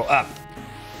then go up.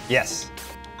 Yes.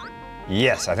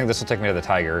 Yes, I think this will take me to the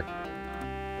tiger.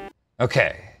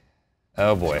 Okay.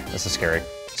 Oh boy, this is scary.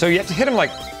 So you have to hit him like,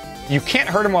 you can't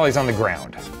hurt him while he's on the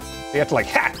ground. You have to like,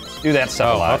 do that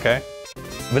stuff a lot. Okay.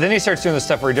 But then he starts doing the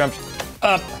stuff where he jumps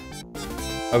up.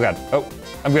 Oh god, oh,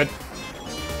 I'm good.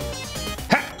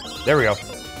 Ha! There we go.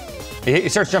 He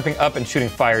starts jumping up and shooting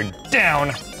fire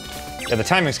down. Yeah, the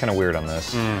timing's kind of weird on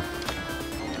this.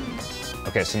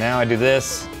 Okay, so now I do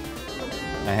this.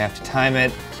 I have to time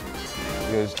it.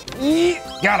 He goes,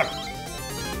 got him.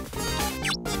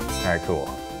 All right, cool.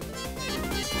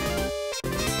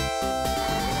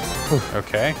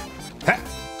 Okay. Ha!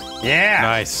 Yeah!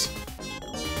 Nice.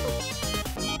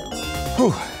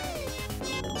 Whew.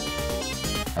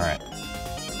 All right.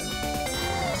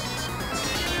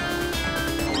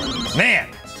 Man!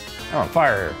 I'm on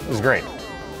fire here. This is great.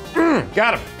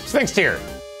 Got him! Sphinx tier.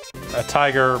 A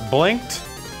tiger blinked.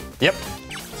 Yep.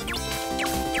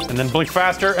 And then blink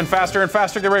faster and faster and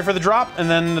faster, get ready for the drop, and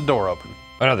then the door opened.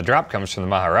 Oh no, the drop comes from the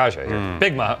Maharaja here.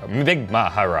 Big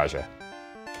Maharaja.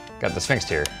 Got the Sphinx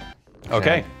tier.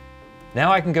 Okay.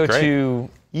 Now I can go to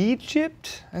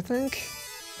Egypt, I think.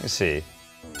 Let's see.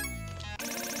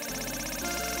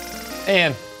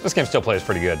 And this game still plays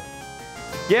pretty good.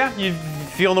 Yeah, you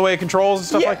feeling the way it controls and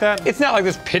stuff like that? It's not like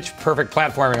this pitch perfect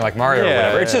platforming like Mario or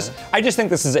whatever. It's just, I just think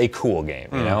this is a cool game,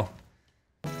 you know?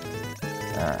 All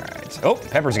right. Oh,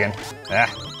 peppers again. Ah.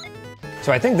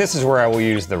 So I think this is where I will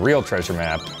use the real treasure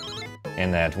map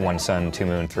in that 1 sun, 2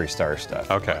 moon, 3 star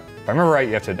stuff. Okay. If I remember right,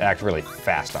 you have to act really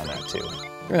fast on that too.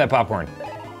 Give me that popcorn.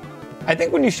 I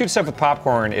think when you shoot stuff with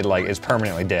popcorn, it like is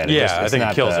permanently dead. I think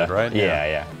it kills it, right?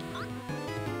 Yeah.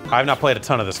 I've not played a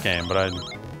ton of this game, but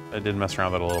I did mess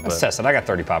around with it a little bit. Let's test it. I got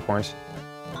 30 popcorns.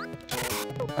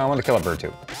 I want to kill a bird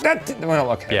too.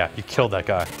 Well, okay. Yeah, you killed that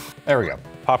guy. There we go.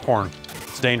 Popcorn.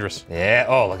 It's dangerous. Yeah.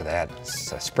 Oh, look at that.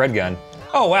 It's a spread gun.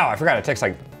 Oh, wow. I forgot. It takes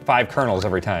like 5 kernels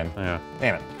every time. Yeah.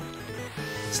 Damn it.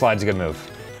 Slide's a good move.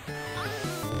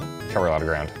 Cover a lot of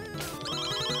ground.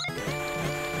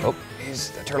 Oh,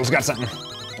 the turtle's got something.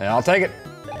 Yeah, I'll take it.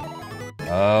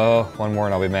 Oh, 1 more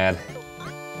and I'll be mad.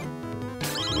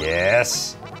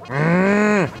 Yes.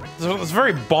 It's a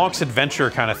very Bonk's Adventure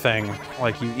kind of thing.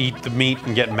 Like you eat the meat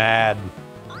and get mad.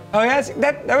 Oh yeah,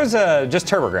 that was just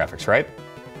TurboGrafx, right?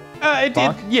 It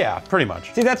did, yeah, pretty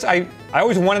much. See, I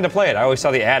always wanted to play it. I always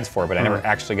saw the ads for it, but I never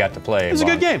actually got to play it. It was a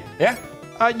good game. Yeah?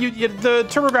 The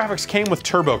TurboGrafx came with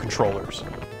turbo controllers.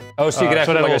 Oh, so you could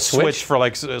actually like a switch for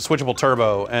like switchable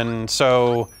turbo, and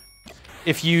so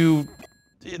if you,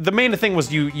 the main thing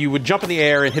was you would jump in the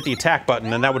air and hit the attack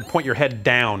button, and that would point your head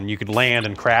down. You could land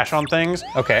and crash on things.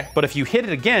 Okay. But if you hit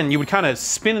it again, you would kind of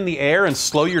spin in the air and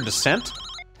slow your descent.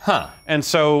 Huh. And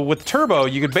so with turbo,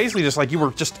 you could basically just like, you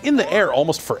were just in the air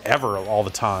almost forever all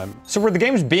the time. So were the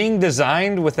games being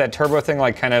designed with that turbo thing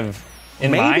like kind of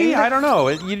in mind? Maybe, I don't know.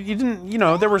 You didn't, you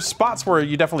know, there were spots where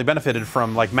you definitely benefited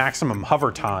from like maximum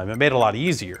hover time. It made it a lot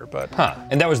easier, but. Huh,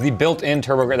 and that was the built-in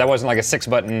turbo, that wasn't like a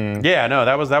 6-button. Yeah, no,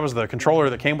 that was the controller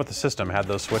that came with the system, had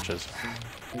those switches.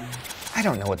 I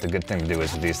don't know what the good thing to do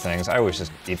is with these things. I always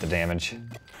just eat the damage.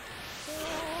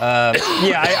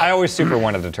 Yeah, I always super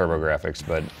wanted the TurboGrafx,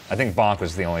 but I think Bonk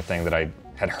was the only thing that I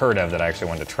had heard of that I actually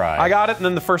wanted to try. I got it, and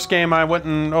then the first game I went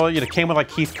and, it came with like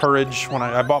Keith Courage when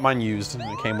I bought mine used, and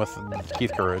it came with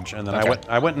Keith Courage, and then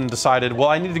I went and decided, well,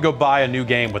 I need to go buy a new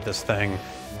game with this thing.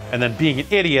 And then being an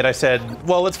idiot, I said,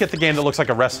 well, let's get the game that looks like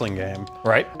a wrestling game.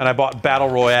 Right. And I bought Battle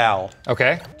Royale.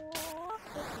 Okay.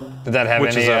 Did that have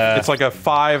any? It's like a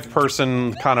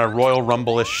 5-person kind of Royal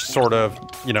Rumble-ish sort of,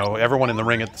 everyone in the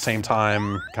ring at the same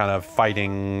time, kind of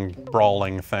fighting,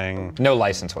 brawling thing. No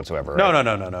license whatsoever, right?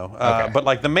 No. Okay. But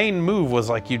like the main move was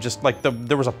like you just like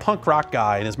there was a punk rock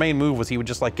guy, and his main move was he would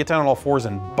just like get down on all fours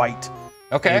and bite.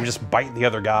 Okay. And he would just bite the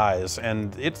other guys,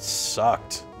 and it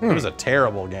sucked. It was a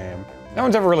terrible game. No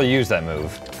one's ever really used that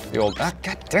move. The old, god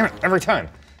damn it, every time.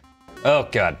 Oh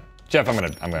god. Jeff, I'm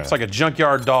gonna. It's like a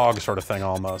junkyard dog sort of thing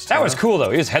almost. That was cool though.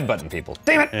 He was headbutting people.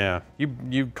 Damn it! Yeah,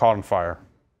 you caught on fire.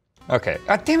 Okay.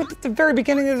 Damn it! At the very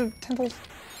beginning of the temple.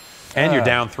 And you're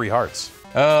down 3 hearts.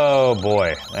 Oh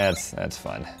boy, that's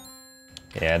fun.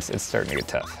 Yeah, it's starting to get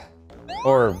tough.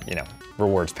 Or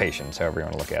rewards patience, however you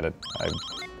want to look at it.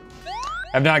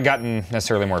 I've not gotten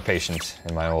necessarily more patient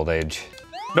in my old age.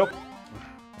 Nope.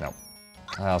 No.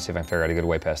 I'll see if I can figure out a good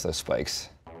way past those spikes.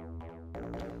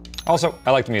 Also,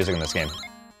 I like the music in this game.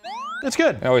 It's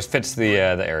good. It always fits the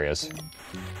areas.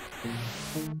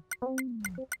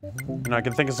 And I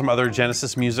can think of some other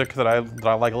Genesis music that I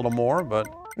like a little more, but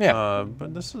yeah.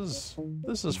 But this is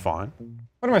fine.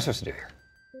 What am I supposed to do here?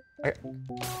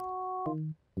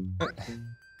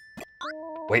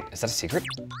 Wait, is that a secret?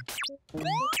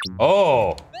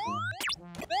 Oh!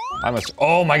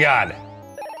 Oh my god!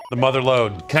 The mother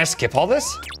lode. Can I skip all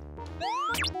this?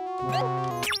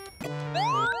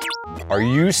 Are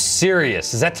you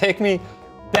serious? Does that take me?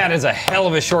 That is a hell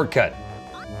of a shortcut.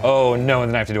 Oh no, and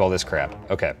then I have to do all this crap.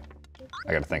 Okay,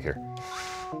 I gotta think here.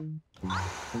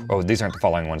 Oh, these aren't the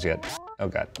following ones yet. Oh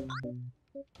god.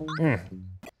 All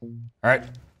right.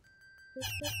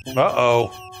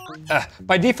 Uh-oh.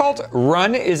 By default,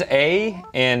 run is A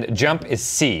and jump is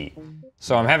C.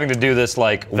 So I'm having to do this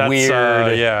like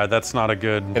weird. Yeah, that's not a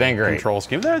good control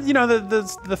scheme. The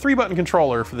 3-button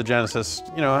controller for the Genesis,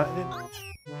 it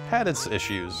had its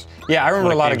issues. Yeah, I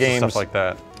remember a lot of games stuff like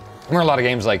that. I remember a lot of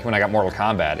games like when I got Mortal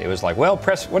Kombat. It was like, well,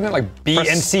 wasn't it like B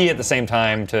and C at the same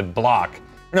time to block?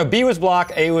 No, B was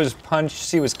block, A was punch,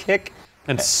 C was kick.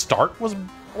 And start was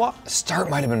block? Start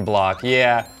might have been block,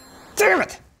 yeah. Damn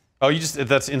it! Oh,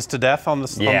 that's insta-death on the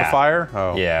fire?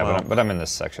 Oh, yeah, well. but I'm in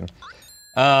this section.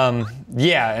 Yeah,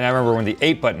 and I remember when the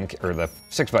 8-button, or the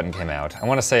 6-button came out, I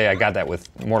want to say I got that with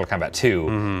Mortal Kombat 2,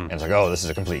 and it's like, oh, this is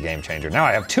a complete game changer. Now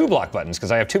I have 2 block buttons,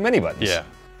 because I have too many buttons. Yeah.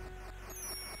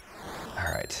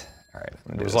 right.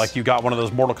 It was like you got one of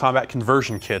those Mortal Kombat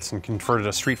conversion kits and converted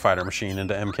a Street Fighter machine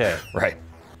into MK. Right.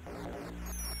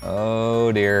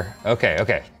 Oh dear.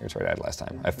 Okay. Here's what I had last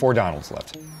time. I have 4 Donalds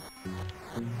left.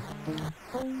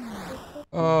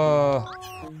 Oh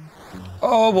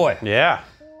boy. Yeah.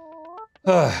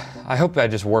 I hope I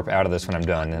just warp out of this when I'm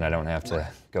done and I don't have to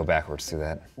go backwards through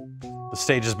that. The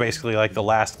stage is basically like the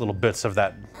last little bits of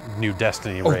that new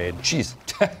Destiny raid. Jeez.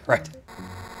 Right.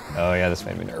 Oh yeah, this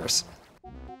made me nervous.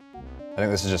 I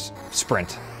think this is just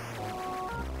sprint.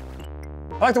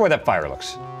 I like the way that fire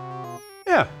looks.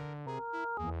 Yeah.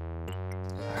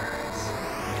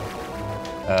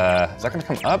 Is that gonna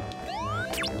come up?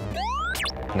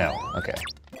 No, okay.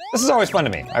 This is always fun to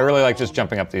me. I really like just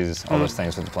jumping up all those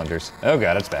things with the plungers. Oh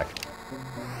god, it's back.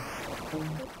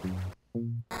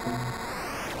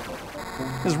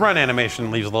 His run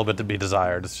animation leaves a little bit to be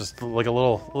desired. It's just like a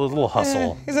little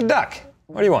hustle. He's a duck.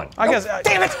 What do you want? I guess.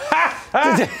 Damn it!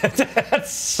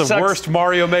 That's the worst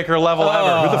Mario Maker level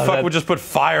ever. Who the fuck would just put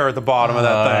fire at the bottom of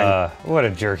that thing? What a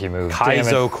jerky move.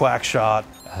 Kaizo Quackshot.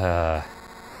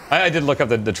 I did look up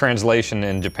the translation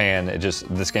in Japan.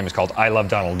 This game is called I Love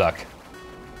Donald Duck.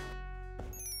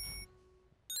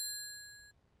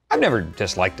 I've never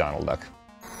disliked Donald Duck.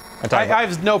 I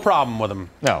have no problem with him.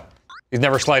 No. He's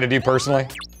never slighted you personally?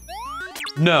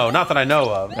 No, not that I know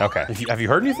of. Okay. Have you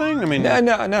heard anything? I mean, no.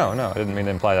 I didn't mean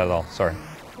to imply that at all. Sorry.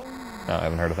 No, I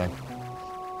haven't heard a thing.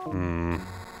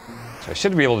 So I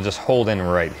should be able to just hold in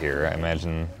right here. I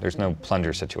imagine there's no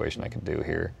plunger situation I can do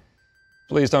here.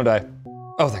 Please don't die.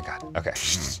 Oh, thank God. Okay.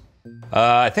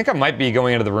 I think I might be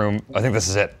going into the room. I think this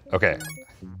is it. Okay.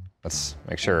 Let's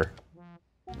make sure.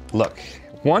 Look.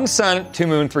 1 sun, 2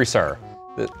 moon, 3 star.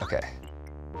 Okay.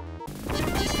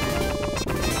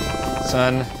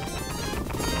 Sun,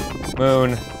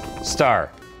 moon,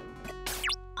 star.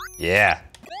 Yeah.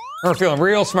 I remember feeling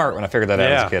real smart when I figured that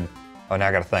out as a kid. Oh, now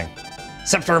I got a thing.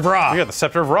 Scepter of Ra. You got the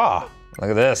Scepter of Ra. Look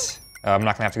at this. I'm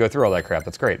not gonna have to go through all that crap.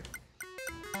 That's great.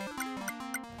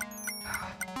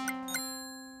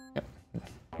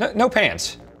 Yep. No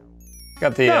pants.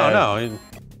 Got the. No.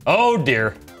 Oh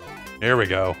dear. Here we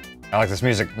go. I like this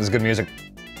music. This is good music.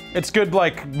 It's good,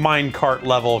 like minecart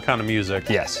level kind of music.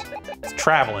 Yes. It's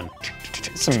traveling.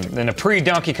 In a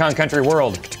pre-Donkey Kong Country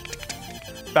world.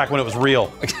 Back when it was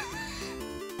real.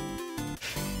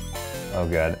 Oh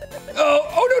god.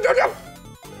 Oh no.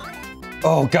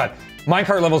 Oh god.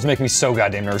 Minecart levels make me so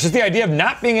goddamn nervous. Just the idea of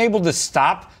not being able to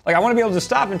stop. Like I want to be able to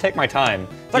stop and take my time.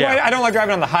 It's like I don't like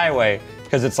driving on the highway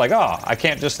because it's like, oh, I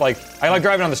can't just like. I like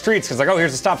driving on the streets because like, oh,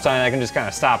 here's a stop sign. I can just kind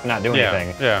of stop and not do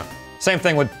anything. Yeah. Same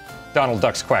thing with Donald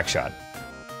Duck's Quackshot.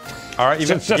 All right, it's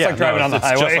just like driving on the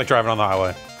highway. It's just like driving on the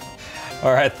highway.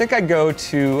 All right, I think I go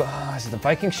to, is it the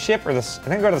Viking ship or I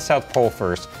think I go to the South Pole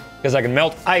first because I can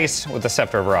melt ice with the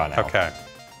Scepter of Ra now. Okay.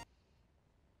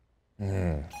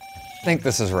 I think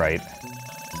this is right.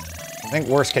 I think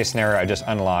worst case scenario, I just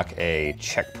unlock a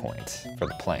checkpoint for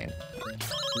the plane.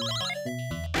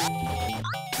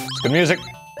 It's good music.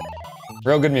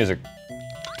 Real good music.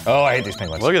 Oh, I hate these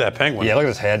penguins. Look at that penguin. Yeah, look at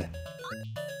his head.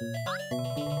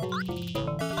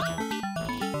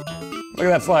 Look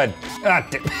at that slide. Ah,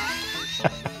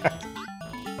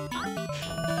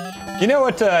 you know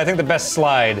what I think the best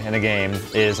slide in a game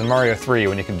is in Mario 3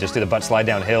 when you can just do the butt slide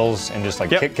down hills and just like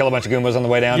kill a bunch of Goombas on the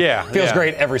way down? Yeah. Feels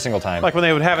great every single time. Like when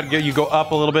they would have it, you go up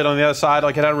a little bit on the other side,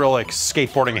 like it had a real like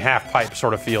skateboarding half pipe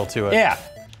sort of feel to it. Yeah.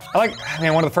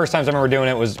 One of the first times I remember doing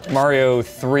it was Mario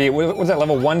 3, what was that,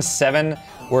 level 1-7,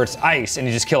 where it's ice and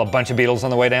you just kill a bunch of beetles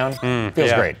on the way down?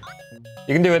 Feels great.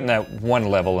 You can do it in that one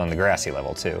level on the grassy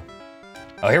level too.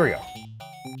 Oh, here we go.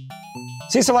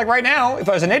 See, so like right now, if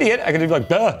I was an idiot, I could be like,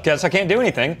 duh, guess I can't do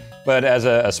anything. But as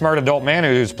a smart adult man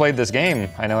who's played this game,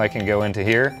 I know I can go into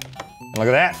here. And look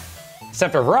at that.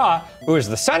 Scepter of Ra, who is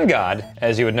the sun god,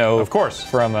 as you would know, of course,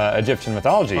 from Egyptian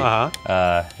mythology.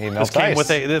 He melts ice.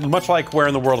 With much like Where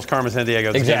in the World is Carmen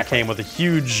Sandiego, this game came with a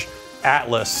huge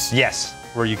atlas. Yes.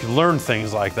 Where you could learn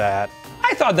things like that.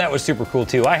 I thought that was super cool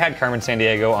too. I had Carmen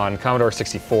Sandiego on Commodore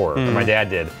 64, or my dad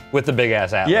did, with the big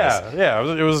ass atlas.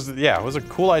 It was a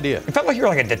cool idea. It felt like you were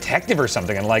like a detective or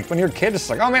something, and like when you're a kid, it's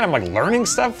like, oh man, I'm like learning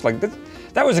stuff. Like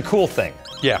that was a cool thing.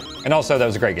 Yeah. And also, that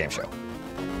was a great game show.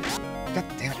 God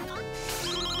damn it.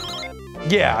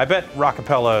 Yeah, I bet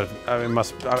Rockapella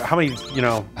how many,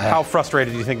 how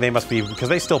frustrated do you think they must be? Because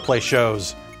they still play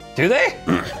shows. Do they?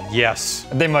 Yes.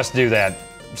 They must do that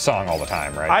song all the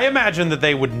time, right? I imagine that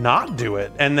they would not do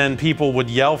it, and then people would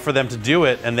yell for them to do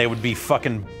it, and they would be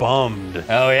fucking bummed.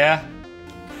 Oh, yeah?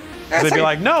 They'd be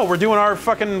like, no, we're doing our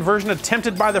fucking version of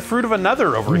Tempted by the Fruit of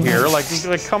Another over here. like,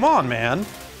 come on, man.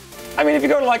 I mean, if you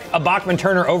go to like a Bachman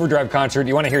Turner Overdrive concert,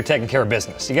 you want to hear "Taking Care of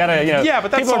Business." You gotta, you know, yeah,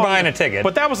 but that people song, are buying a ticket.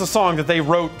 But that was a song that they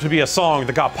wrote to be a song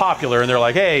that got popular, and they're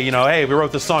like, hey, you know, hey, we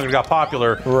wrote this song and it got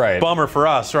popular. Right. Bummer for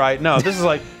us, right? No, this is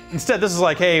like, instead, this is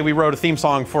like, hey, we wrote a theme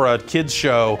song for a kids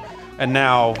show, and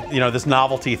now, you know, this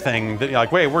novelty thing that you're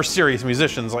like, wait, we're serious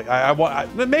musicians. Like,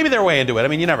 maybe they're way into it. I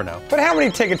mean, you never know. But how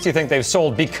many tickets do you think they've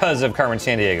sold because of Carmen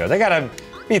Sandiego? They gotta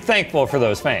be thankful for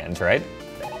those fans, right?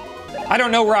 I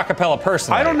don't know Rockapella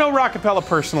personally. I don't know Rockapella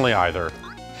personally either.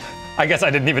 I guess I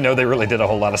didn't even know they really did a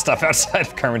whole lot of stuff outside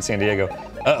of Carmen Sandiego.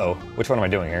 Uh-oh, which one am I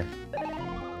doing here?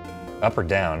 Up or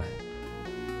down?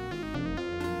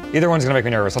 Either one's gonna make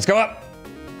me nervous. Let's go up!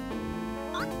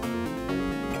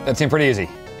 That seemed pretty easy.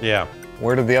 Yeah.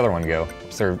 Where did the other one go?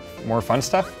 Is there more fun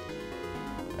stuff?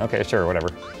 Okay, sure, whatever.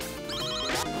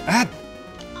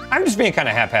 I'm just being kind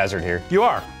of haphazard here. You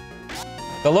are.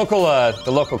 The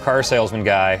local car salesman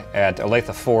guy at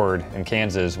Olathe Ford in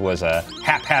Kansas was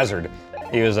haphazard.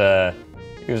 He was a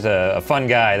fun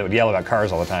guy that would yell about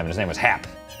cars all the time, and his name was Hap.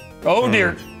 Oh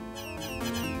dear.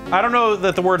 I don't know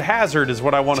that the word hazard is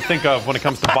what I want to think of when it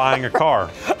comes to buying a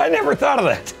car. I never thought of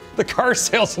that. The car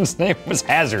salesman's name was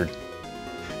Hazard.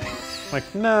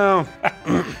 Like, no.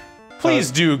 Please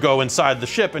do go inside the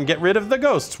ship and get rid of the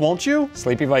ghosts, won't you?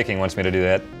 Sleepy Viking wants me to do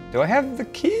that. Do I have the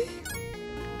key?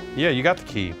 Yeah, you got the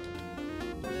key.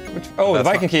 Oh, the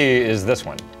Viking key is this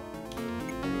one.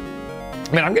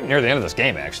 Man, I'm getting near the end of this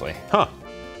game, actually. Huh.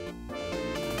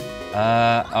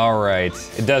 All right.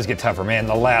 It does get tougher, man.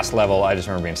 The last level, I just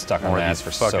remember being stuck on that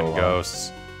for so long. Fucking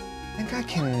ghosts. I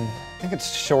think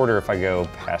it's shorter if I go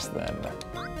past them.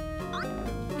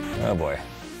 Oh boy.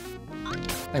 I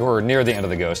think we're near the end of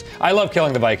the ghost. I love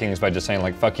killing the Vikings by just saying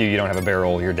like, fuck you, you don't have a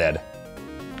barrel, you're dead.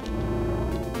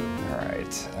 All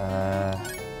right.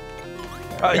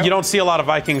 You don't see a lot of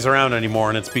Vikings around anymore,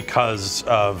 and it's because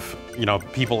of, you know,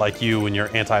 people like you and your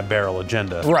anti-barrel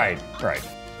agenda. Right, right.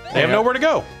 They have nowhere to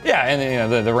go. Yeah, and you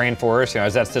know, the rainforest, you know,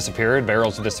 as that's disappeared,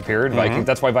 barrels have disappeared, Vikings,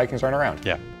 that's why Vikings aren't around.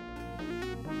 Yeah.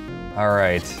 All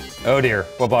right. Oh dear,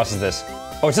 what boss is this?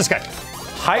 Oh, it's this guy.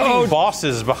 Hiding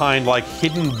bosses behind like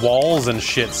hidden walls and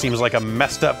shit seems like a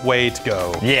messed up way to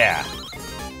go. Yeah.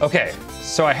 Okay,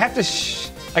 so I have to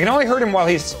I can only hurt him while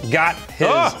he's got his,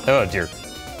 oh dear.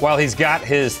 While he's got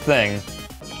his thing.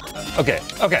 Okay,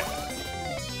 okay.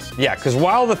 Yeah, because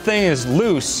while the thing is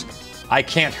loose, I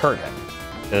can't hurt him.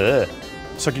 Ugh.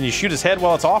 So can you shoot his head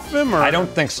while it's off of him, or? I don't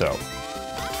think so.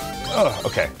 Oh,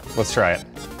 okay, let's try it.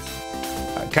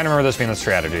 I kind of remember this being the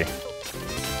strategy.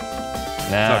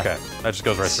 Nah. Okay, that just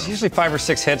goes right It's through. usually 5 or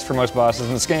 6 hits for most bosses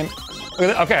in this game. Look at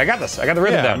that. Okay, I got this. I got the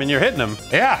rhythm down. I mean, you're hitting him.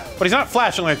 Yeah. But he's not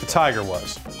flashing like the tiger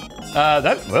was.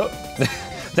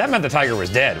 That meant the tiger was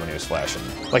dead when he was flashing.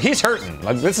 Like, he's hurting.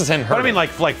 Like, this is him hurting. But I mean,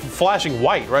 like flashing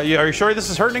white, right? Are you sure this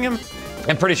is hurting him?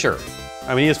 I'm pretty sure.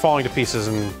 I mean, he is falling to pieces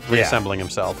and reassembling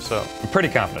himself, so. I'm pretty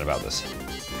confident about this.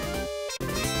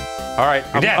 All right.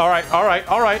 You're dead. All right, all right,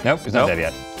 all right. Nope, he's not dead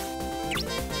yet.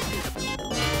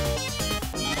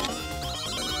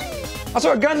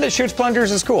 Also, a gun that shoots plungers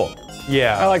is cool.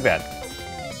 Yeah. I like that.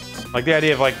 Like the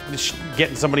idea of like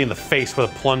getting somebody in the face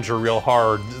with a plunger real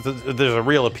hard. There's a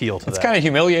real appeal to that. It's kind of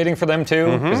humiliating for them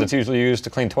too, because it's usually used to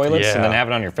clean toilets, and then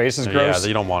having it on your face is gross. Yeah,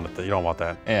 you don't want it. You don't want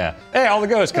that. Yeah. Hey, all the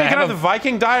ghosts. Can I have the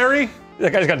Viking diary?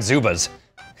 That guy's got Zubas.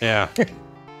 Yeah.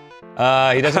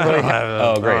 He doesn't really have.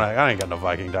 Oh, great. I ain't got no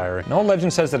Viking diary. An old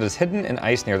legend says that it's hidden in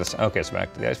ice near the. Okay, so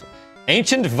back to the ice.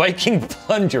 Ancient Viking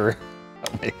plunger.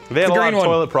 They had a lot of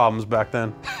toilet problems back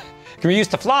then. Can be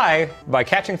used to fly by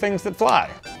catching things that fly.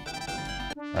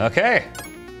 Okay.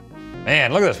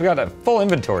 Man, look at this. We got a full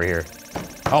inventory here.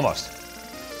 Almost.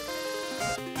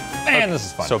 Man, this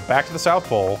is fun. So back to the South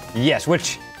Pole. Yes,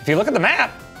 which, if you look at the map.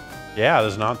 Yeah,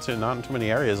 there's not too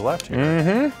many areas left here.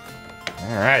 Mm-hmm.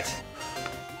 All right.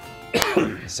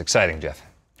 It's exciting, Jeff.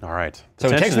 All right. So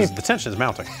the tension is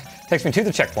mounting. Takes me to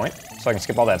the checkpoint, so I can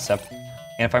skip all that stuff. And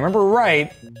if I remember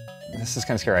right, this is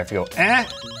kind of scary. I have to go,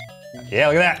 Yeah,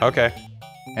 look at that. Okay.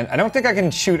 And I don't think I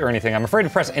can shoot or anything. I'm afraid to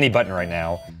press any button right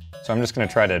now. So I'm just gonna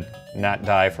try to not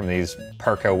die from these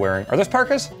parka wearing. Are those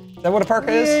parkas? Is that what a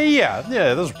parka is? Yeah,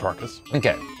 those are parkas.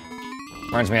 Okay.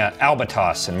 Reminds me of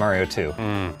Albatos in Mario 2.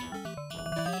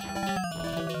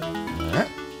 Alright.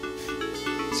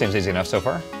 Seems easy enough so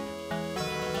far.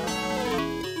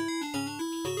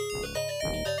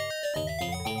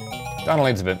 Donald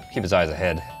needs to keep his eyes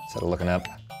ahead instead of looking up.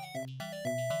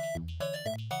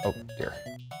 Oh, dear.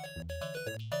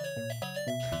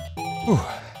 Whew.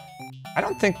 I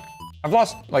don't think... I've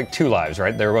lost, like, 2 lives,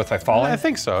 right? They were both by falling? I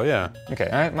think so, yeah. Okay,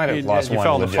 I might have lost one. You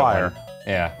fell in the fire. One.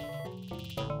 Yeah.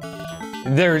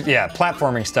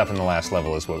 Platforming stuff in the last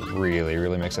level is what really,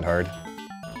 really makes it hard.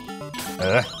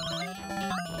 I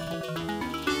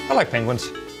like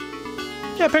penguins.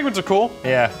 Yeah, penguins are cool.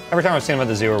 Yeah, every time I've seen them at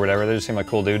the zoo or whatever, they just seem like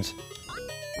cool dudes.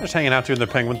 They're just hanging out doing their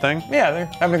penguin thing. Yeah, they're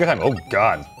having a good time. Oh,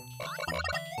 God.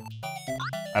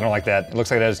 I don't like that. It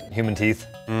looks like it has human teeth.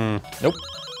 Nope.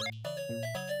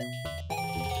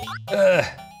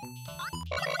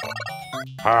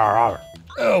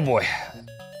 Oh, boy.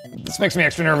 This makes me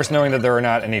extra nervous knowing that there are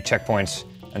not any checkpoints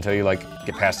until you, like,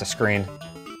 get past the screen.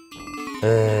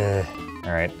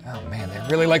 All right. Oh, man, they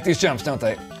really like these jumps, don't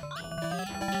they?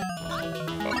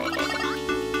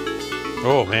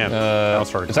 Oh, man.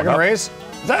 Is that gonna raise?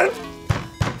 Is that it?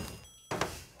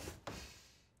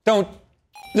 Don't.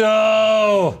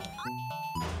 No!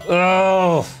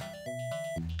 Oh!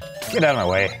 Get out of my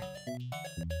way.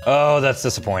 Oh, that's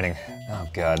disappointing. Oh,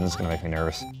 God, this is gonna make me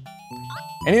nervous.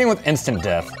 Anything with instant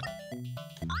death.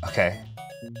 Okay.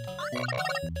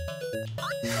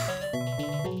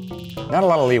 Not a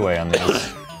lot of leeway on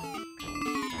these.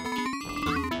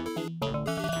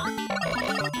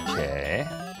 Okay.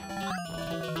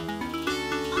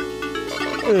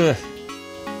 Ugh.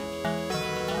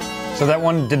 So that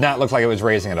one did not look like it was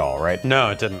raising at all, right?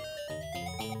 No, it didn't.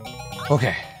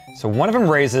 Okay, so one of them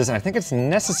raises, and I think it's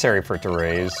necessary for it to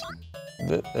raise.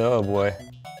 Oh boy.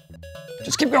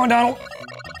 Just keep going, Donald.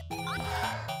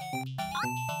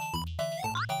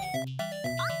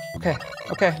 Okay,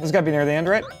 okay, this has got to be near the end,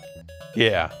 right?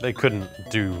 Yeah, they couldn't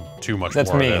do too much That's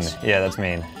more mean. of this. Yeah, that's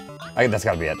mean. That's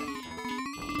got to be it.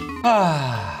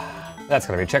 Ah, that's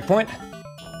got to be a checkpoint.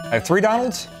 I have 3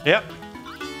 Donalds? Yep.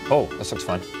 Oh, this looks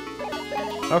fun.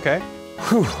 Okay.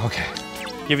 Whew, okay.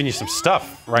 Giving you some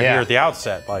stuff right here at the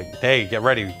outset. Like, hey, get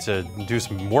ready to do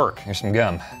some work. Here's some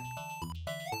gum.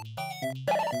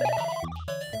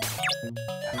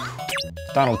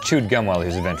 Donald chewed gum while he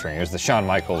was adventuring. He was the Shawn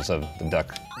Michaels of the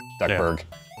Duckburg.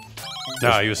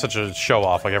 No, he was such a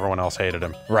show-off, like everyone else hated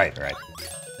him. Right, right.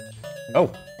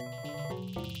 Oh.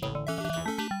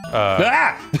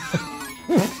 Ah!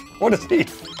 What is he?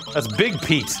 That's Big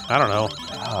Pete. I don't know.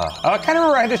 I kind of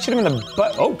remember I had to shoot him in the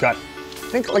butt. Oh, God. I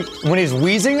think, like, when he's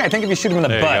wheezing, I think if you shoot him in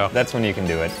the butt, that's when you can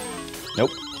do it.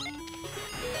 Nope.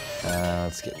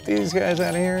 Let's get these guys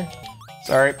out of here.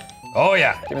 Sorry. Oh,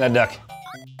 yeah. Give me that duck.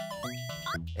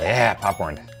 Yeah,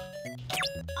 popcorn.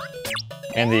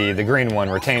 And the green one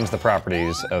retains the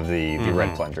properties of the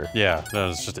red plunger. Yeah, that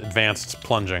was just advanced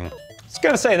plunging. I was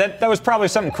gonna say, that was probably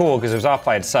something cool because it was off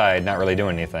by its side, not really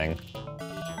doing anything.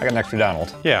 I got an extra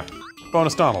Donald. Yeah,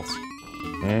 bonus Donalds.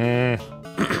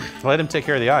 Let him take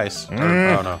care of the ice. Oh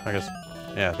no, I guess.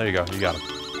 Yeah, there you go, you got him.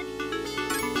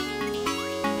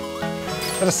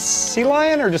 Is that a sea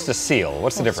lion or just a seal?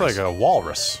 What's the difference? It's like a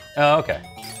walrus. Oh, okay.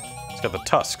 It's got the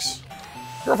tusks.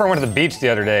 Girlfriend went to the beach the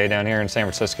other day down here in San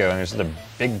Francisco, and there's just a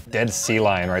big dead sea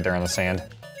lion right there on the sand.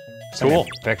 Cool.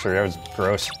 Picture, that was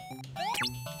gross.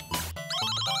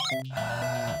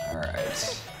 All right.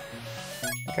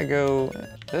 I think I go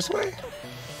this way?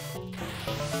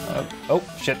 Oh,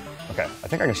 shit. Okay, I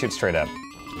think I can shoot straight up.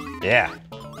 Yeah.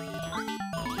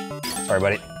 Sorry,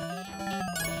 buddy.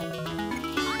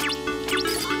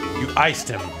 You iced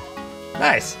him.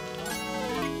 Nice.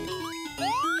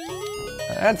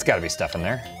 That's gotta be stuff in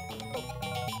there.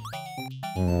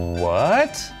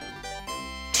 What?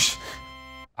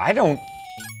 I don't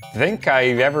think I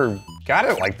ever got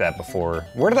it like that before.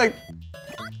 Where did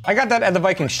I got that at the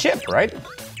Viking ship, right?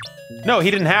 No,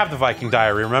 he didn't have the Viking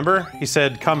diary, remember? He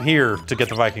said, come here to get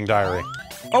the Viking diary.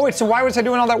 Oh wait, so why was I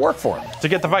doing all that work for him? To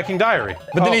get the Viking diary.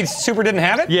 But then he super didn't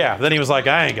have it? Yeah, then he was like,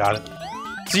 I ain't got it.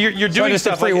 So you're doing just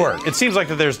stuff free like, work. It seems like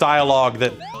that there's dialogue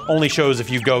that only shows if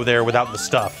you go there without the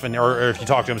stuff, and or if you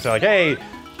talk to him and say like, hey,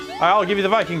 I'll give you the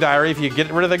Viking diary if you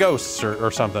get rid of the ghosts or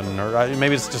something, or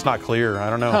maybe it's just not clear. I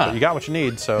don't know. But you got what you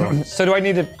need, so. So do I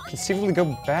need to conceivably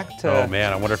go back to? Oh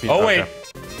man, I wonder if you. Oh wait.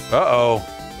 Uh-oh.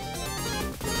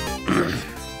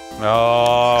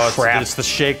 Oh, crap! It's the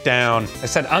shakedown. I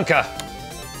said Unca.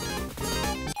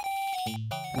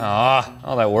 Ah,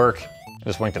 all that work. I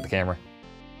just winked at the camera.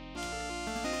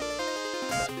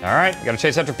 All right, gotta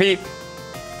chase after Pete.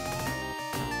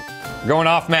 We're going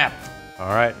off map.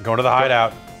 All right, going to the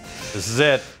hideout. This is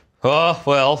it. Oh,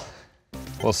 well,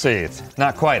 we'll see. It's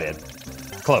not quite it.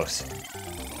 Close.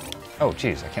 Oh,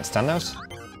 geez, I can't stun those?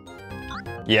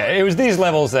 Yeah, it was these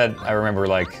levels that I remember,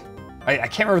 like, I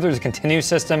can't remember if there was a continue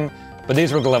system, but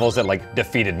these were the levels that, like,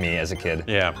 defeated me as a kid.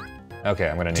 Yeah. Okay,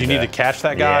 I'm gonna need Do you need to catch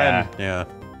that guy? Yeah. Yeah.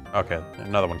 Okay,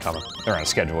 another one coming. They're on a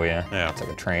schedule, yeah. Yeah. It's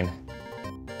like a train.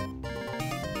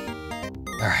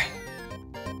 All right.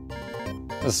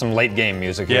 This is some late game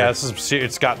music here. Yeah,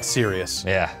 it's gotten serious.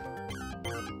 Yeah.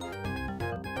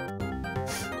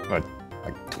 What,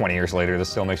 like 20 years later, this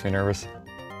still makes me nervous?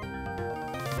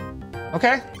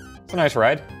 Okay, it's a nice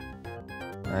ride.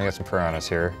 I got some piranhas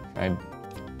here.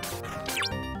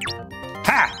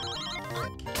 Ha!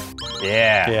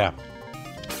 Yeah. Yeah.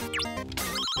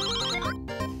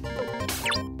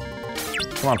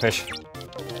 Come on, fish.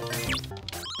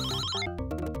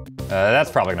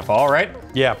 That's probably gonna fall, right?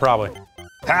 Yeah, probably.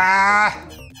 Ah!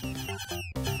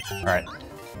 All right.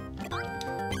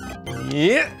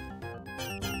 Yeah.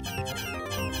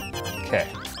 Okay.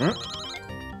 There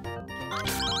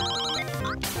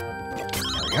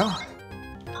we go.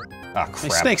 Oh, crap.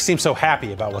 These snakes seem so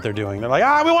happy about what they're doing. They're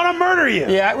like, we want to murder you!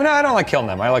 Yeah, no, I don't like killing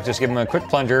them. I like just giving them a quick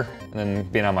plunger and then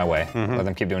being on my way. Let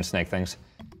them keep doing snake things.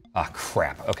 Ah,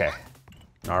 crap. Okay.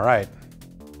 All right.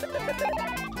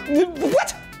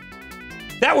 What?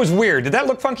 That was weird. Did that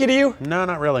look funky to you? No,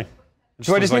 not really. It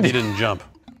Do I just like need you didn't jump.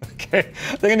 Okay,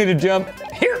 I think I need to jump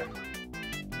here.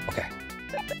 Okay,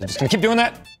 I'm just gonna keep doing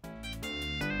that.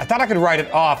 I thought I could ride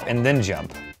it off and then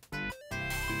jump.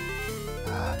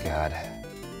 Oh, God.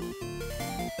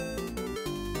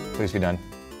 Please be done.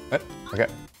 What? Okay,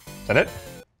 is that it?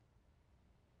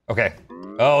 Okay.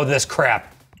 Oh, this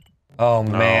crap. Oh,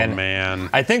 man. Oh, man.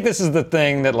 I think this is the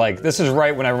thing that, like, this is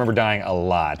right when I remember dying a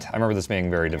lot. I remember this being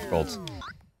very difficult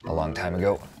a long time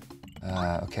ago.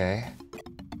 Okay.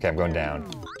 Okay, I'm going down.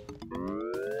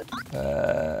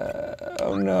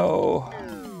 Oh no.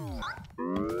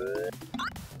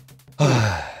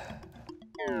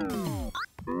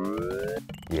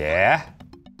 Yeah.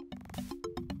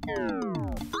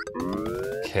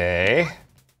 Okay.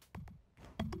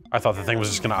 I thought the thing was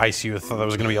just gonna ice you. I thought that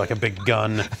was gonna be like a big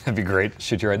gun. That'd be great.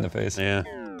 Shoot you right in the face. Yeah.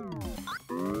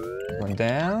 Going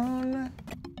down.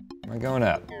 Am I going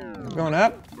up? Am I going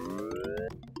up?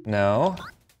 No.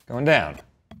 Going down.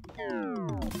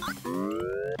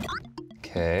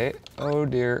 Okay. Oh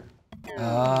dear.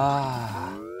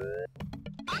 Ah.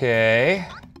 Okay.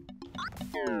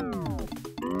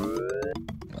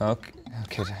 Okay.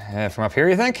 Okay. From up here,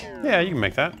 you think? Yeah, you can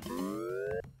make that.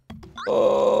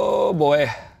 Oh boy.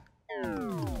 Okay,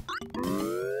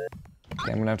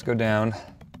 I'm gonna have to go down.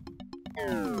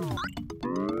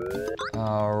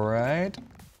 All right.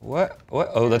 What?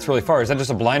 What? Oh, that's really far. Is that just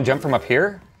a blind jump from up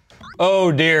here?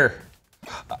 Oh dear.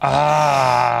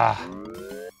 Ah.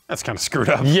 That's kind of screwed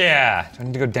up. Yeah. Do I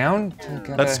need to go down?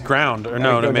 That's ground. Or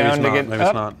no, go maybe it's down to not. get Maybe it's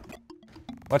up? not.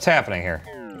 What's happening here?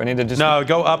 Do I need to just... No,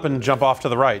 go up and jump off to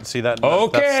the right. See that?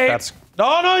 Okay. That's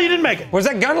oh no, you didn't make it. Was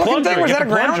that gun-looking Plunger. thing? Was You that have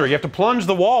a to plunger. ground? You have to plunge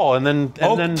the wall and then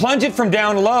Plunge it from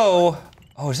down low.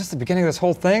 Oh, is this the beginning of this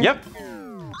whole thing? Yep.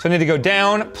 So I need to go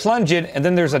down, plunge it, and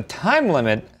then there's a time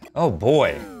limit. Oh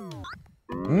boy.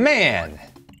 Man.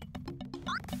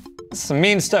 This is some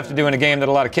mean stuff to do in a game that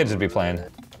a lot of kids would be playing.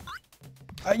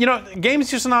 You know, games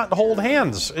just not hold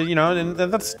hands. You know, and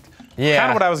that's Yeah.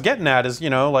 kind of what I was getting at. Is, you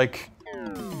know, like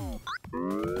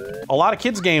a lot of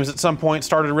kids' games at some point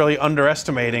started really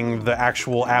underestimating the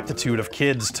actual aptitude of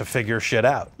kids to figure shit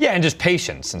out. Yeah, and just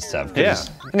patience and stuff. Yeah.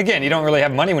 And again, you don't really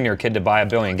have money when you're a kid to buy a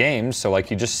billion games, so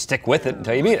like you just stick with it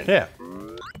until you beat it. Yeah.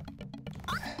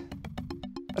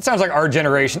 That sounds like our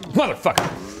generation.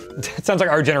 Motherfucker. It sounds like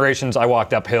our generation's I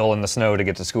walked uphill in the snow to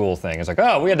get to school thing. It's like,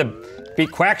 oh, we had to beat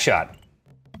Quackshot.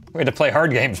 We had to play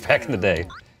hard games back in the day.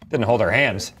 Didn't hold our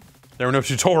hands. There were no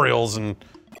tutorials and.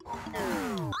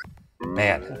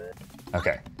 Man.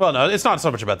 Okay. Well, no, it's not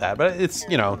so much about that, but it's,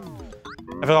 you know,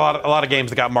 I feel a lot of games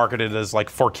that got marketed as like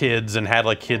for kids and had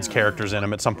like kids characters in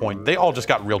them at some point, they all just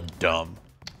got real dumb.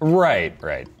 Right,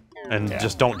 right. And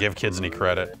just don't give kids any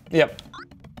credit. Yep.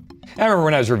 I remember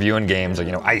when I was reviewing games like,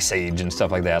 you know, Ice Age and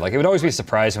stuff like that, like it would always be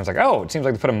surprising. It's like, oh, it seems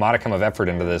like they put a modicum of effort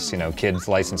into this, you know, kids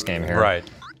license game here. Right.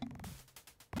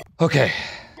 Okay.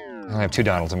 I have two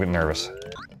Donalds, I'm getting nervous.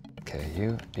 Okay,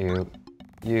 you,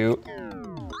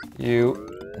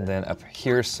 and then up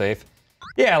here, safe.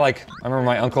 Yeah, like, I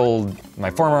remember my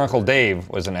former Uncle Dave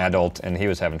was an adult, and he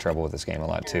was having trouble with this game a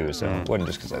lot too, so it wasn't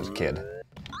just because I was a kid.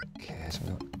 Okay, so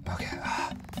okay.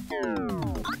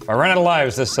 If I run out of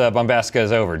lives, this Bombastica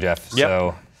is over, Jeff, Yep.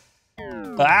 so.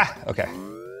 Okay.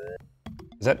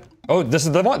 Is that, oh, this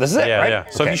is the one, this is it, Yeah, right? yeah.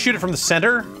 So okay. if you shoot it from the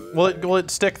center, will it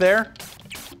stick there?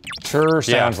 Sure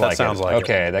sounds that like sounds it. like it.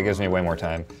 Okay, that gives me way more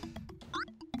time.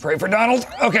 Pray for Donald,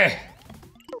 okay.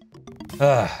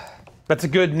 That's a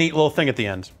good, neat little thing at the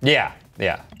end. Yeah,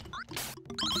 yeah.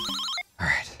 All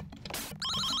right.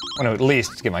 I want to at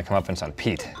least get my comeuppance on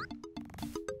Pete.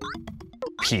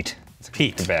 Pete. It's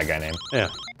Pete. a bad guy name. Yeah.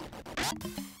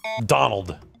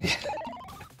 Donald.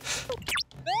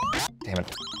 Damn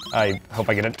it. I hope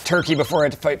I get a turkey before I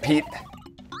have to fight Pete.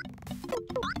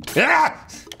 Ah!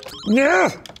 No!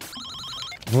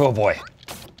 Oh boy.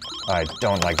 I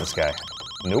don't like this guy.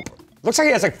 Nope. Looks like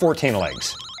he has like 14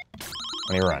 legs.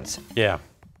 when he runs. Yeah.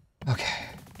 Okay.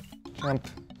 Jump.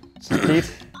 Is this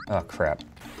Pete? Oh, crap.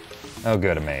 Oh,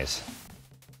 good, a maze.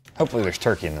 Hopefully there's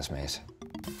turkey in this maze.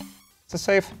 Is this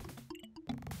safe?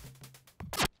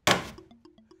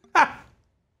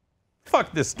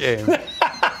 Fuck this game.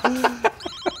 I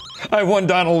have one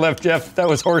Donald left, Jeff. That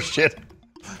was horse shit.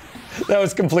 That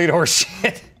was complete horse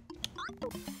shit.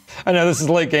 I know this is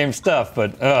late game stuff,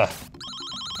 but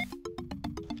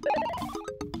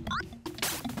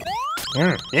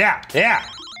yeah, yeah.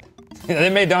 They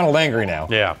made Donald angry now.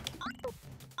 Yeah.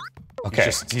 Okay.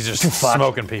 He's just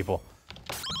smoking people.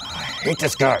 I hate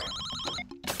this guy.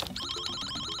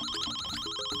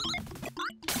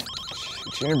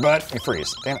 Shoot you in your butt, you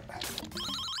freeze. Damn it.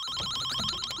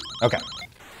 Okay.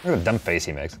 Look at the dumb face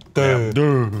he makes.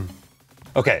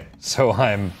 Okay, so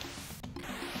I'm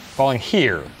falling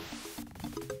here.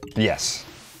 Yes.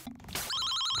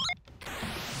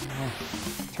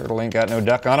 Turtle ain't got no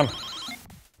duck on him.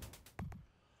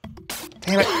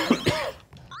 Damn it.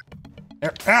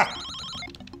 There. Ah!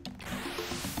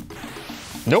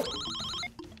 Nope.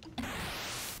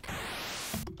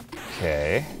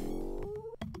 Okay.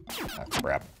 Oh,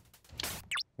 crap.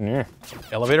 Yeah.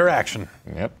 Elevator action.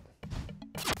 Yep.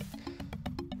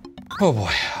 Oh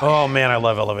boy. Oh man, I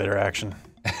love elevator action.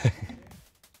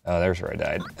 Oh, there's where I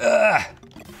died. Ugh.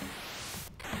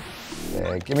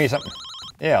 Yeah, give me something.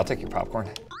 Yeah, I'll take your popcorn.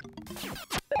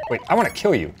 Wait, I want to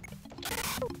kill you.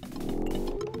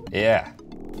 Yeah.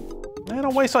 Man,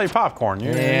 don't waste all your popcorn.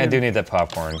 Yeah, I do need that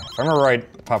popcorn. If I remember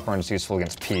right, the popcorn is useful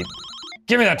against Pete.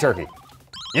 Give me that turkey.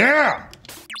 Yeah!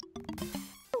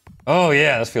 Oh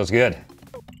yeah, this feels good.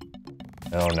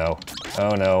 Oh no.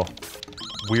 Oh no.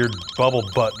 Weird bubble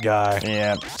butt guy.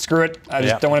 Yeah, screw it. I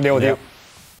just don't want to deal with you.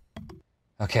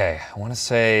 Okay, I want to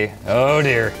say, oh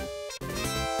dear.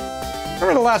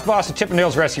 Remember the last boss of Chip 'n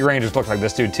Dale's Rescue Rangers looked like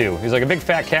this dude too. He was like a big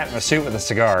fat cat in a suit with a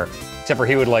cigar, except for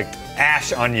he would like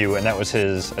ash on you and that was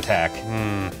his attack.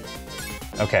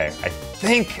 Okay, I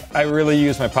think I really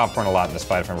used my popcorn a lot in this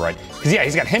fight if I'm right. Because yeah,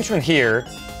 he's got henchmen here.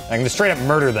 I can just straight up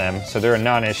murder them, so they're a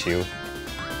non-issue.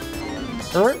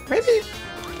 Or maybe,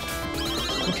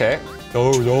 okay.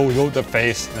 Oh, the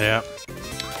face. Yeah.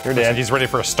 You're dead. He's ready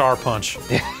for a star punch.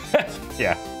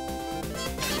 Yeah.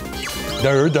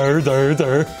 Dur.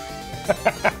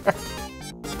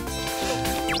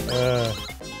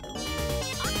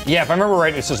 Yeah, if I remember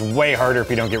right, it's just way harder if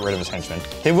you don't get rid of his henchmen.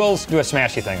 They will do a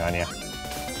smashy thing on you.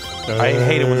 I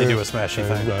hate it when they do a smashy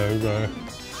thing.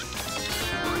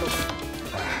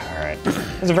 Alright.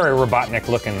 It's a very Robotnik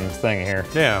looking thing here.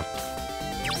 Yeah.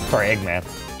 Sorry, Eggman.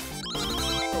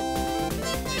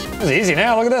 This is easy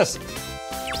now, look at this.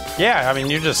 Yeah, I mean,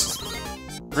 you're just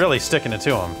really sticking it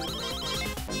to him.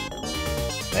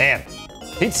 Man,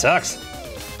 Pete sucks.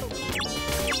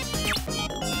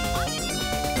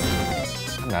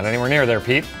 I'm not anywhere near there,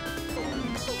 Pete.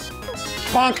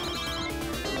 Bonk!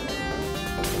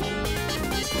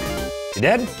 You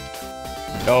dead?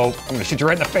 Oh, I'm gonna shoot you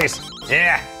right in the face.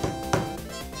 Yeah!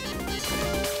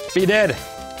 Be dead.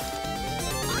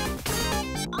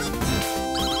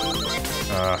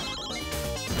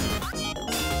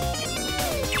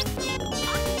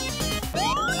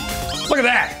 Look at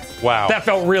that! Wow. That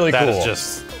felt really cool. That is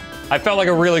just... I felt like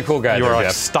a really cool guy You there, are like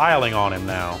Jeff. styling on him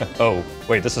now. Oh,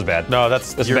 wait, this is bad. No,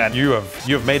 this is bad. You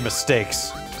have made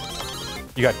mistakes.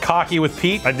 You got cocky with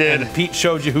Pete. I did. And Pete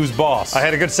showed you who's boss. I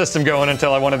had a good system going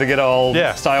until I wanted to get all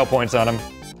Yeah. style points on him.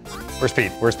 Where's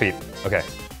Pete? Where's Pete? Okay.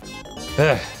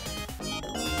 Ugh.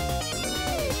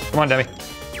 Come on, Demi.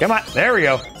 Come on. There we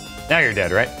go. Now you're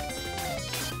dead, right?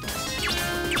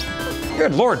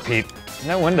 Good Lord, Pete.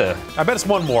 No wonder. I bet it's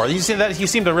one more. You see that? He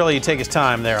seemed to really take his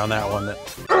time there on that one.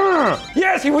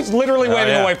 Yes, he was literally waving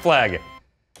yeah. a white flag.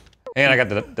 And I got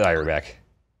the diary back.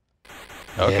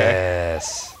 Okay.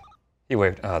 Yes. He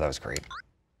waved. Oh, that was great.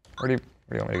 Where do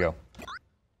you want me to go?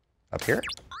 Up here?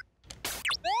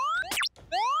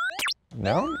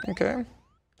 No? Okay.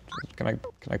 Can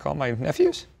I call my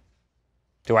nephews?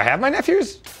 Do I have my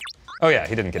nephews? Oh yeah,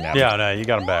 he didn't kidnap them. Yeah, no, you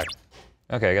got him back.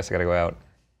 Okay, I guess I gotta go out.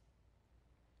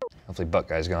 Hopefully Buck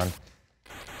Guy's gone.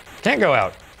 Can't go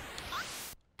out.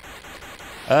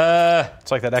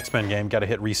 It's like that X-Men game. Got to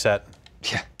hit reset.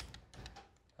 Yeah.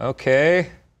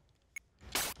 Okay.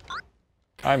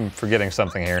 I'm forgetting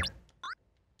something here.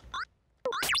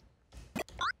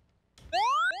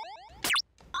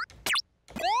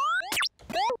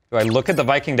 Do I look at the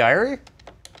Viking diary?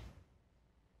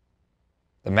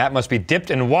 The map must be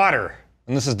dipped in water.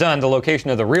 When this is done, the location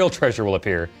of the real treasure will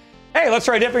appear. Hey, let's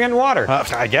try dipping it in water.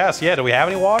 I guess, yeah. Do we have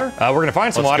any water? We're gonna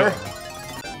find some Let's water. go.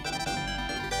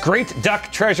 Great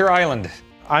Duck Treasure Island.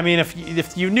 I mean,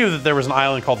 if you knew that there was an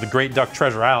island called the Great Duck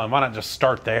Treasure Island, why not just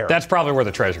start there? That's probably where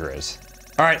the treasure is.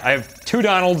 All right, I have 2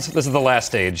 Donalds. This is the last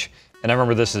stage, and I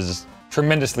remember this is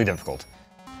tremendously difficult.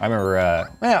 I remember,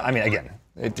 well, I mean, again,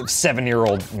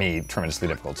 7-year-old me, tremendously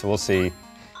difficult. So we'll see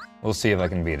if I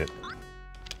can beat it.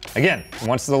 Again,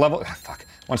 once the level, fuck,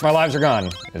 once my lives are gone,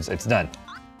 it's done.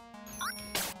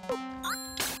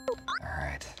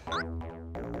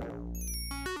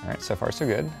 All right, so far so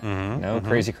good. No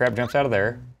crazy crap jumps out of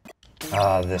there.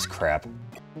 Ah, this crap.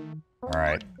 All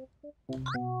right.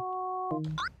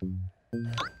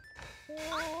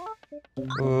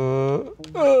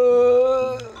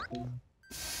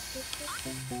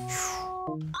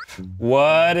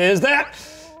 What is that?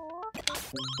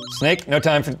 Snake, no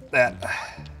time for that.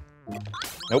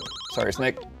 Nope, sorry,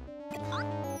 snake.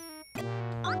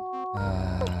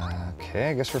 Okay,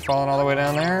 I guess we're falling all the way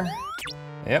down there.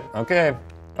 Yep, okay.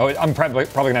 Oh, I'm probably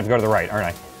gonna have to go to the right, aren't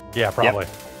I? Yeah, probably.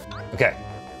 Yep. Okay.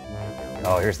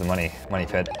 Oh, here's the money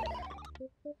pit.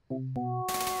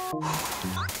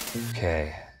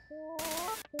 Okay.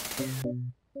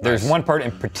 There's one part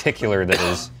in particular that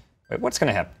is. Wait, what's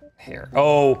gonna happen here?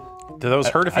 Oh. Do those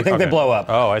hurt if you? I think they blow up.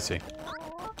 Oh, I see.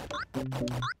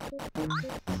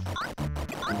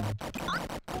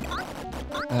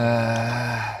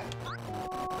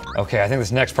 Okay, I think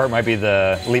this next part might be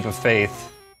the leap of faith.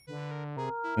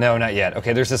 No, not yet.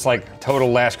 Okay, there's this like total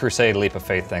Last Crusade leap of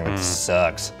faith thing that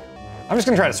sucks. I'm just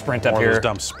gonna try to sprint up More here. of those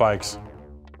dumb spikes.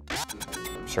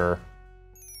 Sure.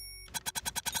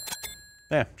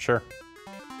 Yeah, sure.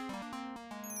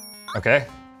 Okay.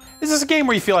 Is this a game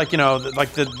where you feel like, you know,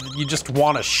 you just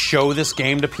want to show this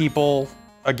game to people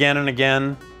again and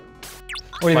again?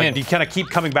 What do you mean? You kind of keep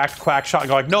coming back to Quackshot and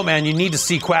go like, no man, you need to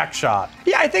see Quackshot.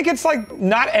 Yeah, I think it's like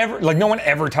no one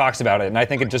ever talks about it, and I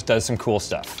think it just does some cool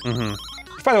stuff.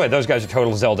 By the way, those guys are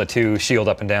total Zelda 2 shield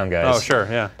up and down guys. Oh, sure,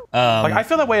 yeah. Like I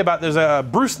feel that way about, there's a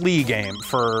Bruce Lee game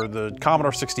for the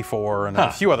Commodore 64 and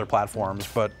a few other platforms,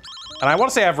 and I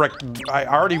want to say I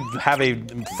already have a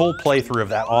full playthrough of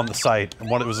that on the site.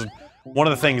 And it was one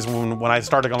of the things when I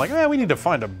started going like, we need to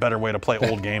find a better way to play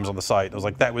old games on the site. I was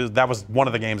like, that was one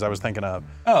of the games I was thinking of.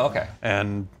 Oh, okay.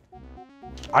 And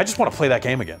I just want to play that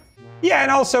game again. Yeah, and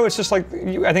also it's just like,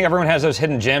 I think everyone has those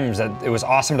hidden gems that it was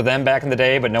awesome to them back in the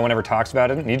day, but no one ever talks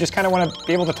about it. And you just kind of want to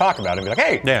be able to talk about it and be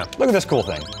like, hey, look at this cool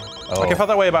thing. Oh. Like I felt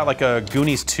that way about like a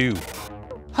Goonies 2.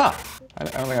 Huh. I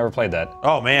don't think I ever played that.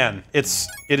 Oh man, it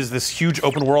is this huge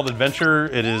open world adventure.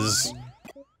 It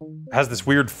has this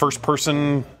weird first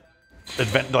person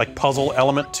like puzzle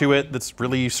element to it that's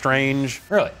really strange.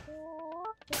 Really?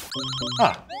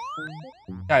 Huh.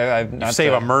 I've not, you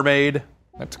save a mermaid.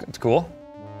 That's cool.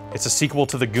 It's a sequel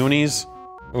to the Goonies.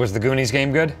 Was the Goonies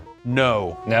game good?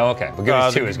 No. No, okay. But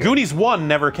Goonies 2 is good. Goonies 1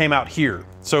 never came out here.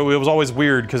 So it was always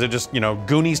weird because it just, you know,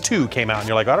 Goonies 2 came out and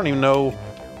you're like, I don't even know,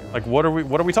 like, what are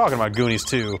we talking about, Goonies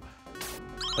 2?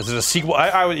 Is it a sequel?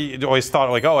 I always thought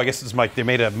like, oh, I guess it's like they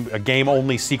made a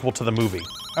game-only sequel to the movie.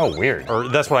 Oh, weird. Or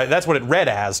that's what it read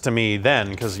as to me then,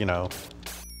 because, you know,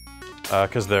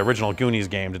 because the original Goonies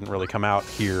game didn't really come out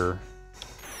here,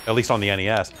 at least on the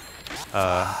NES.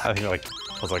 I think like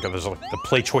there's like the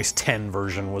Play Choice 10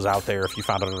 version was out there if you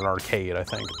found it in an arcade, I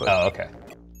think. But. Oh, okay.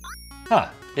 Huh.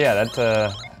 Yeah, that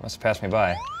must have passed me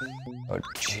by. Oh,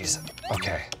 jeez.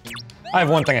 Okay. I have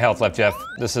one thing of health left, Jeff.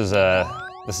 This is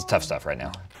tough stuff right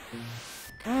now.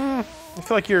 I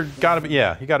feel like you gotta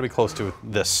be close to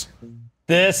this.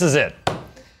 This is it.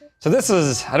 So this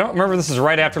is, I don't remember, this is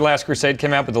right after Last Crusade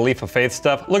came out, but the Leap of Faith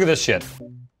stuff. Look at this shit.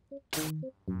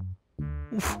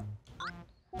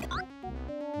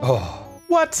 Oh.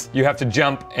 What? You have to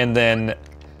jump and then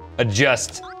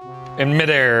adjust in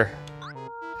midair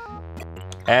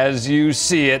as you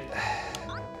see it.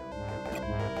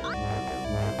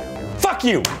 Fuck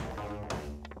you!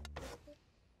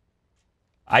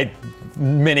 I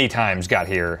many times got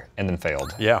here and then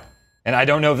failed. Yeah. And I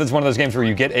don't know if this is one of those games where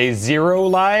you get a 0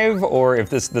 live or if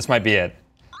this might be it.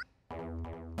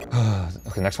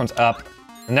 Okay, next one's up.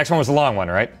 The next one was the long one,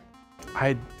 right?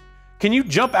 Can you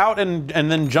jump out and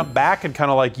then jump back and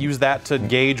kind of like use that to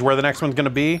gauge where the next one's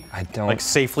gonna be? I don't. Like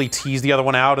safely tease the other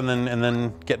one out and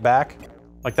then get back?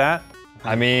 Like that?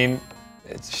 I mean,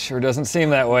 it sure doesn't seem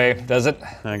that way, does it?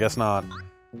 I guess not.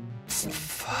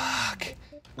 Fuck.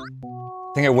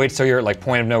 I think it waits till you're at like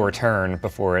point of no return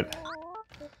before it.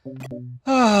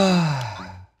 Oh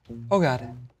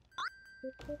god.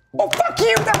 Oh fuck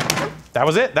you! That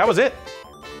was it. That was it.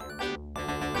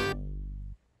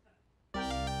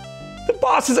 The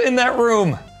boss is in that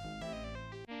room.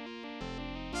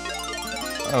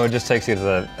 Oh, it just takes you to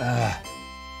the.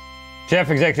 Jeff,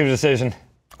 executive decision.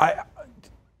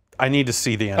 I need to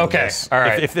see the end of this. All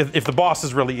right. If the boss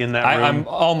is really in that room, I'm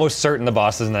almost certain the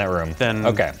boss is in that room. Then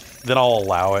okay. Then I'll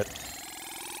allow it.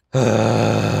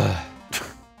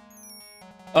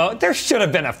 Oh, there should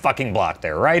have been a fucking block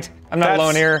there, right? I'm not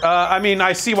alone here. I mean,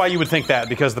 I see why you would think that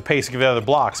because the pacing of the other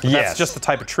blocks, but that's just the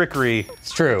type of trickery.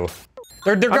 It's true.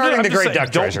 They're guarding the Great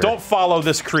Duck Treasure. Don't follow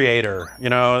this creator, you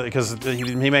know, because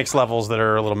he makes levels that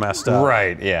are a little messed up.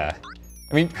 Right, yeah.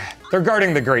 I mean, they're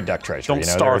guarding the Great Duck Treasure. Don't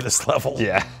starve this level.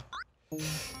 Yeah.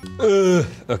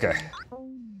 Okay.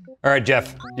 All right,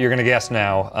 Jeff, you're gonna guess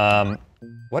now.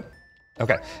 What?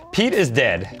 Okay. Pete is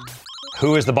dead.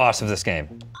 Who is the boss of this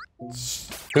game?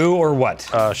 Who or what?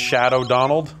 Shadow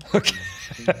Donald. Okay.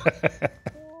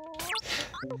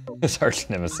 His arch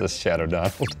nemesis, Shadow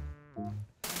Donald.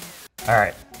 All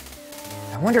right.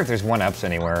 I wonder if there's one-ups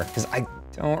anywhere, because I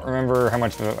don't remember how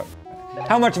much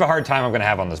of a hard time I'm gonna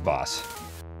have on this boss.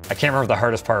 I can't remember if the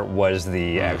hardest part was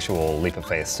the actual leap of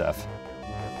faith stuff.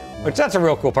 Which that's a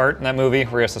real cool part in that movie,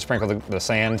 where he has to sprinkle the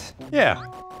sand. Yeah.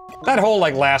 That whole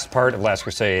last part of Last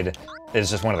Crusade is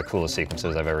just one of the coolest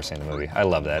sequences I've ever seen in the movie. I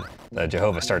love that.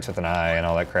 Jehovah starts with an eye and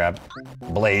all that crap.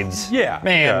 Blades. Yeah.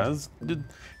 Man. Yeah, it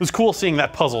was cool seeing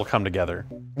that puzzle come together.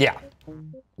 Yeah.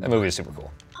 That movie is super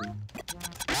cool.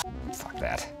 Fuck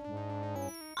that.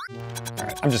 All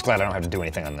right, I'm just glad I don't have to do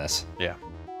anything on this. Yeah.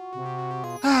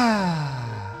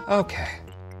 Okay.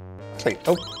 Wait,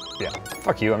 oh, yeah.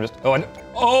 Fuck you, I'm just,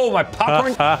 oh, my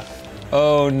popcorn?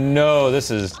 Oh no,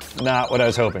 this is not what I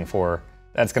was hoping for.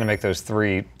 That's gonna make those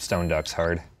 3 stone ducks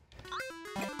hard.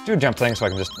 Do a jump thing so I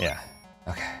can just, yeah.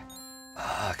 Okay.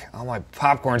 Fuck, all my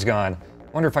popcorn's gone.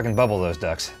 Wonder if I can bubble those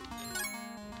ducks.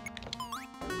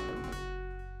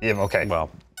 Yeah, okay. Well.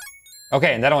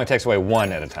 Okay, and that only takes away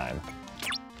 1 at a time.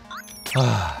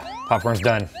 Popcorn's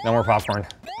done, no more popcorn.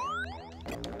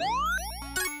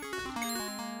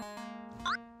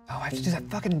 Oh, I have to do that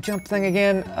fucking jump thing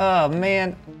again. Oh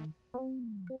man.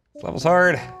 This level's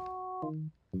hard.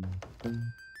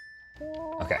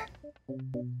 Okay.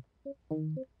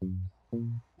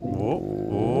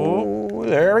 Ooh,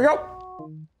 there we go.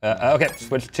 Okay,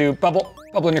 switch to bubble.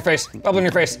 Bubble in your face. Bubble in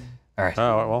your face. All right.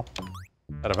 Oh, well.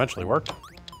 That eventually worked.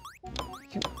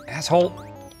 You asshole.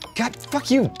 God, fuck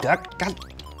you, duck. God.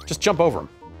 Just jump over him.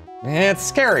 Yeah, it's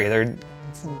scary.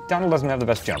 Donald doesn't have the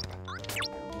best jump.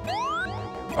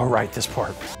 Oh, right, this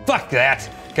part. Fuck that.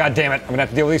 God damn it. I'm gonna have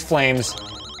to deal with these flames.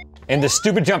 And this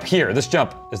stupid jump here. This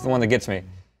jump is the one that gets me.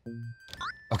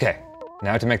 Okay,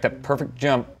 now to make that perfect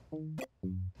jump.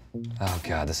 Oh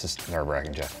God, this is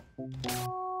nerve-wracking, Jeff.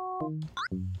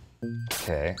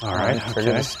 Okay, all right,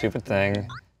 trigger this stupid thing.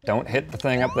 Don't hit the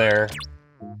thing up there.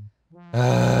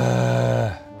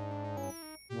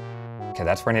 Okay,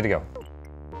 that's where I need to go.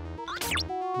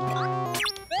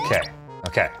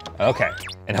 Okay.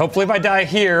 And hopefully if I die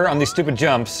here on these stupid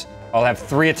jumps, I'll have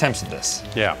 3 attempts at this.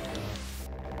 Yeah.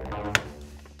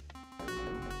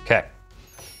 Okay.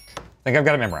 I think I've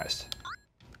got it memorized.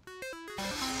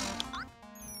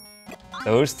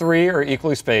 Those 3 are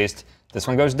equally spaced. This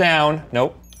one goes down.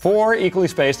 Nope. 4 equally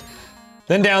spaced.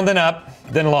 Then down, then up,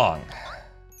 then long.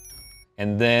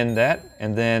 And then that,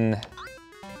 and then...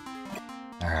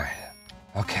 All right.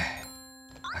 Okay.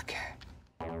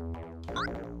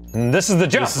 And this is the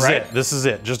jump, right? This is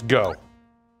it. Just go.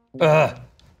 This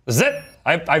is it?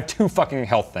 I have 2 fucking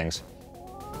health things.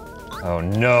 Oh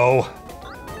no.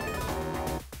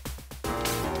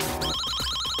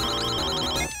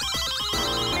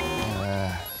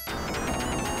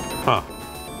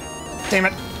 Damn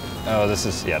it. Oh, this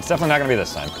is, yeah, it's definitely not gonna be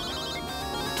this time.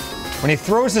 When he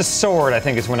throws his sword, I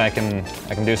think is when I can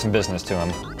do some business to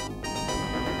him.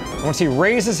 Once he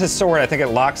raises his sword, I think it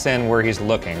locks in where he's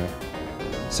looking.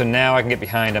 So now I can get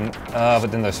behind him. But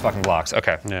then those fucking blocks.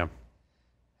 Okay. Yeah.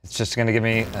 It's just gonna give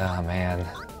me, oh man,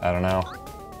 I don't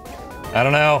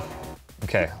know.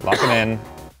 Okay, lock it in.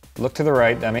 Look to the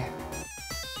right, dummy.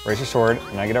 Raise your sword,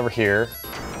 and I get over here.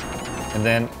 And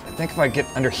then I think if I get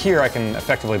under here, I can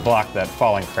effectively block that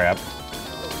falling crap.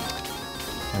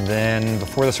 And then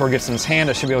before the sword gets in his hand,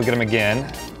 I should be able to get him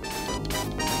again.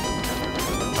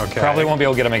 Okay. Probably won't be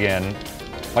able to get him again.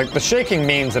 Like, the shaking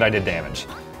means that I did damage.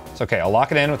 It's okay, I'll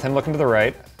lock it in with him looking to the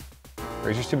right.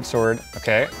 Raise your stupid sword,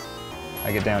 okay.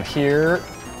 I get down here,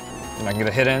 and I can get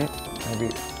a hit in.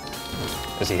 Maybe,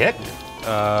 does he hit?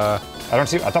 I don't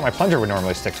see, I thought my plunger would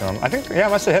normally stick to him. I think, yeah, I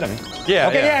must have hit him. Yeah,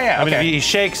 okay, yeah. I mean, he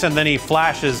shakes and then he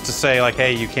flashes to say like,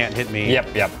 hey, you can't hit me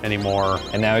anymore.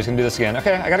 And now he's gonna do this again.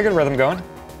 Okay, I got a good rhythm going.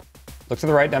 Look to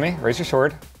the right, dummy, raise your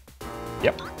sword.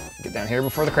 Yep, get down here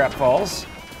before the crap falls.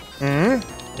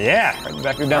 Yeah, right in the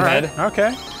back of your dumb head.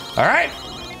 Okay. All right.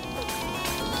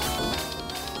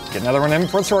 Get another one in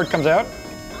before the sword comes out.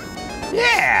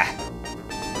 Yeah!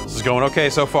 This is going okay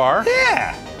so far.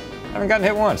 Yeah! I haven't gotten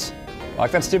hit once.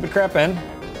 Lock that stupid crap in.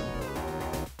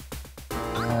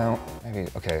 Maybe,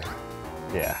 okay.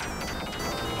 Yeah.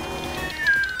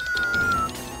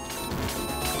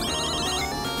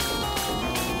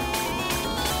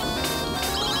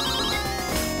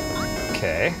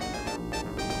 Okay.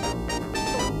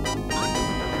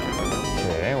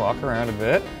 Okay, walk around a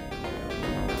bit.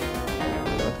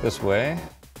 Look this way.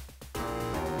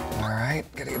 All right,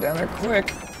 gotta get down there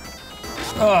quick.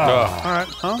 Oh. All right.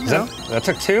 Oh, That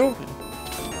took 2?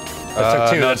 That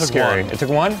took 2, no, that's it took scary. 1. It took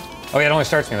 1? Oh yeah, it only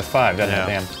starts me with 5, doesn't Yeah. it?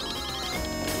 Damn.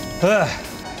 I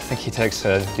think he takes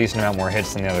a decent amount more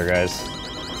hits than the other guys.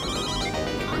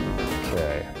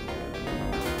 Okay.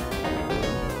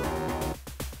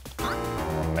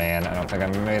 Oh man, I don't think I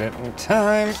made it in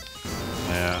time.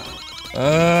 Yeah.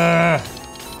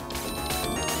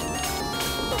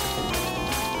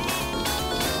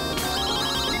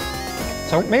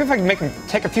 So maybe if I can make him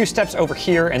take a few steps over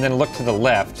here and then look to the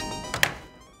left.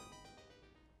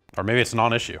 Or maybe it's a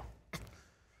non-issue.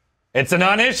 It's a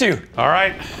non-issue. All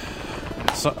right.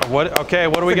 So what? Okay,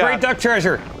 what do we It's a got? great duck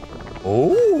treasure.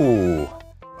 Ooh.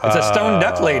 It's a stone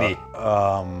duck lady.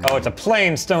 Oh, it's a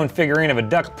plain stone figurine of a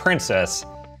duck princess.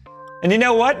 And you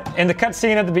know what? In the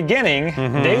cutscene at the beginning,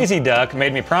 Daisy Duck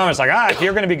made me promise, like, if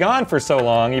you're gonna be gone for so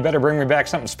long, you better bring me back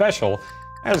something special.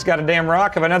 I just got a damn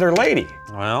rock of another lady.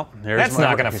 Well, here's That's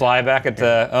not gonna fly back at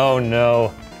the, oh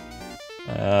no.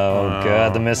 Oh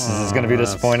God, the missus is gonna be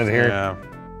disappointed here. Yeah.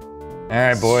 All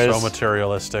right, boys. So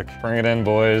materialistic. Bring it in,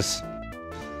 boys.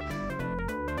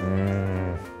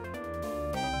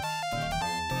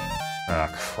 Oh,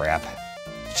 crap.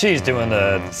 She's doing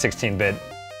the 16-bit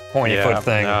pointy foot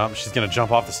thing. No, she's gonna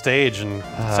jump off the stage and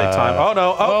say time. Oh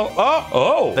no!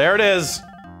 Oh! There it is.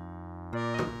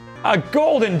 A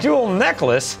golden jewel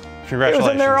necklace? Congratulations. It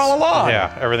was in there all along.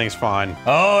 Yeah, everything's fine.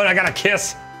 Oh, and I got a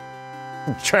kiss.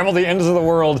 Traveled the ends of the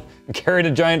world and carried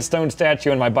a giant stone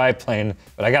statue in my biplane,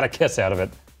 but I got a kiss out of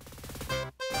it.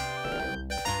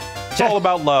 It's all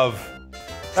about love.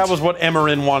 That was what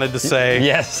Emmerin wanted to say.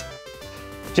 Yes.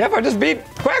 Jeff, I just beat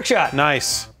Quackshot.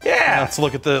 Nice. Yeah. Let's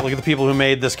look at the people who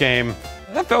made this game.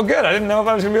 That felt good. I didn't know if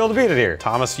I was gonna be able to beat it here.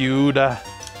 Thomas Yuda.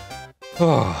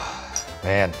 Oh,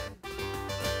 man.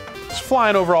 Just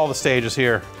flying over all the stages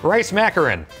here. Rice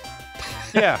Macaron.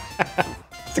 Yeah.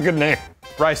 It's a good name.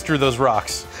 Rice through those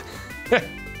rocks. For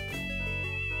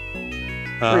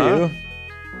you.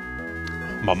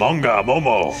 Mamonga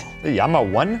Momo. The Yama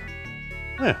 1?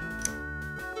 Yeah.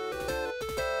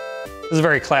 This is a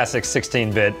very classic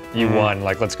 16-bit U1,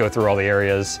 like let's go through all the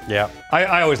areas. Yeah.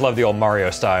 I always love the old Mario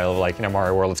style of like, you know,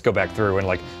 Mario World, let's go back through and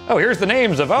like, oh, here's the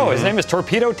names of, his name is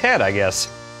Torpedo Ted, I guess.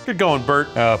 Good going, Bert.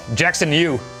 Jackson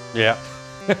Yu. Yeah.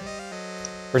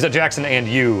 Or is that Jackson and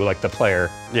you, like the player?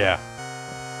 Yeah.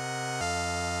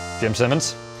 Jim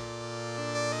Simmons?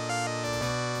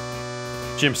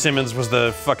 Jim Simmons was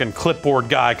the fucking clipboard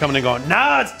guy coming and going,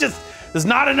 nah, it's just, there's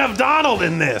not enough Donald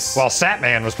in this. While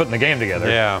Satman was putting the game together.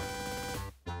 Yeah.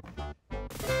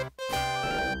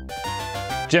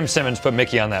 Jim Simmons put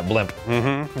Mickey on that blimp.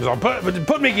 Mm-hmm. He's like,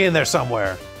 put Mickey in there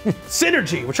somewhere.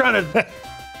 Synergy, we're trying to...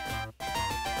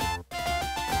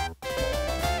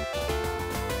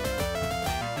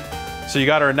 So you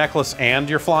got her a necklace and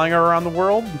you're flying her around the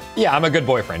world? Yeah, I'm a good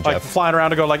boyfriend, Like Jeff. flying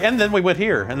around to go like, and then we went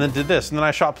here, and then did this, and then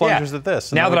I shot plungers at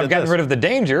this. And now then that we I've did gotten this. rid of the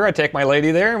danger, I take my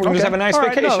lady there and we can just have a nice All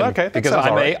right, vacation. no, okay, that because sounds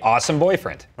I'm all right. a awesome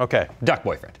boyfriend. Okay. Duck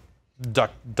boyfriend.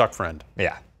 Duck friend.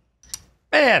 Yeah.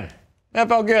 Man, that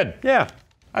felt good. Yeah.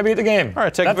 I beat the game. All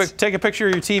right, take a picture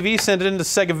of your TV, send it into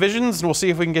Sega Visions, and we'll see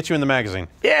if we can get you in the magazine.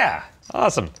 Yeah,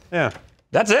 awesome. Yeah.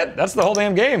 That's it. That's the whole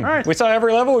damn game. All right. We saw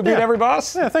every level. We beat every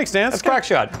boss. Yeah, thanks, Dan. That's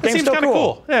Quackshot. That Game's seems still kind of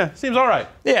cool. cool. Yeah, seems all right.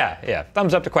 Yeah.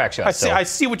 Thumbs up to Quackshot. I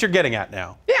see what you're getting at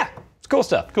now. Yeah, it's cool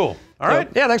stuff. Cool. All right.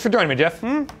 Yeah, thanks for joining me, Jeff.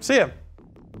 See ya.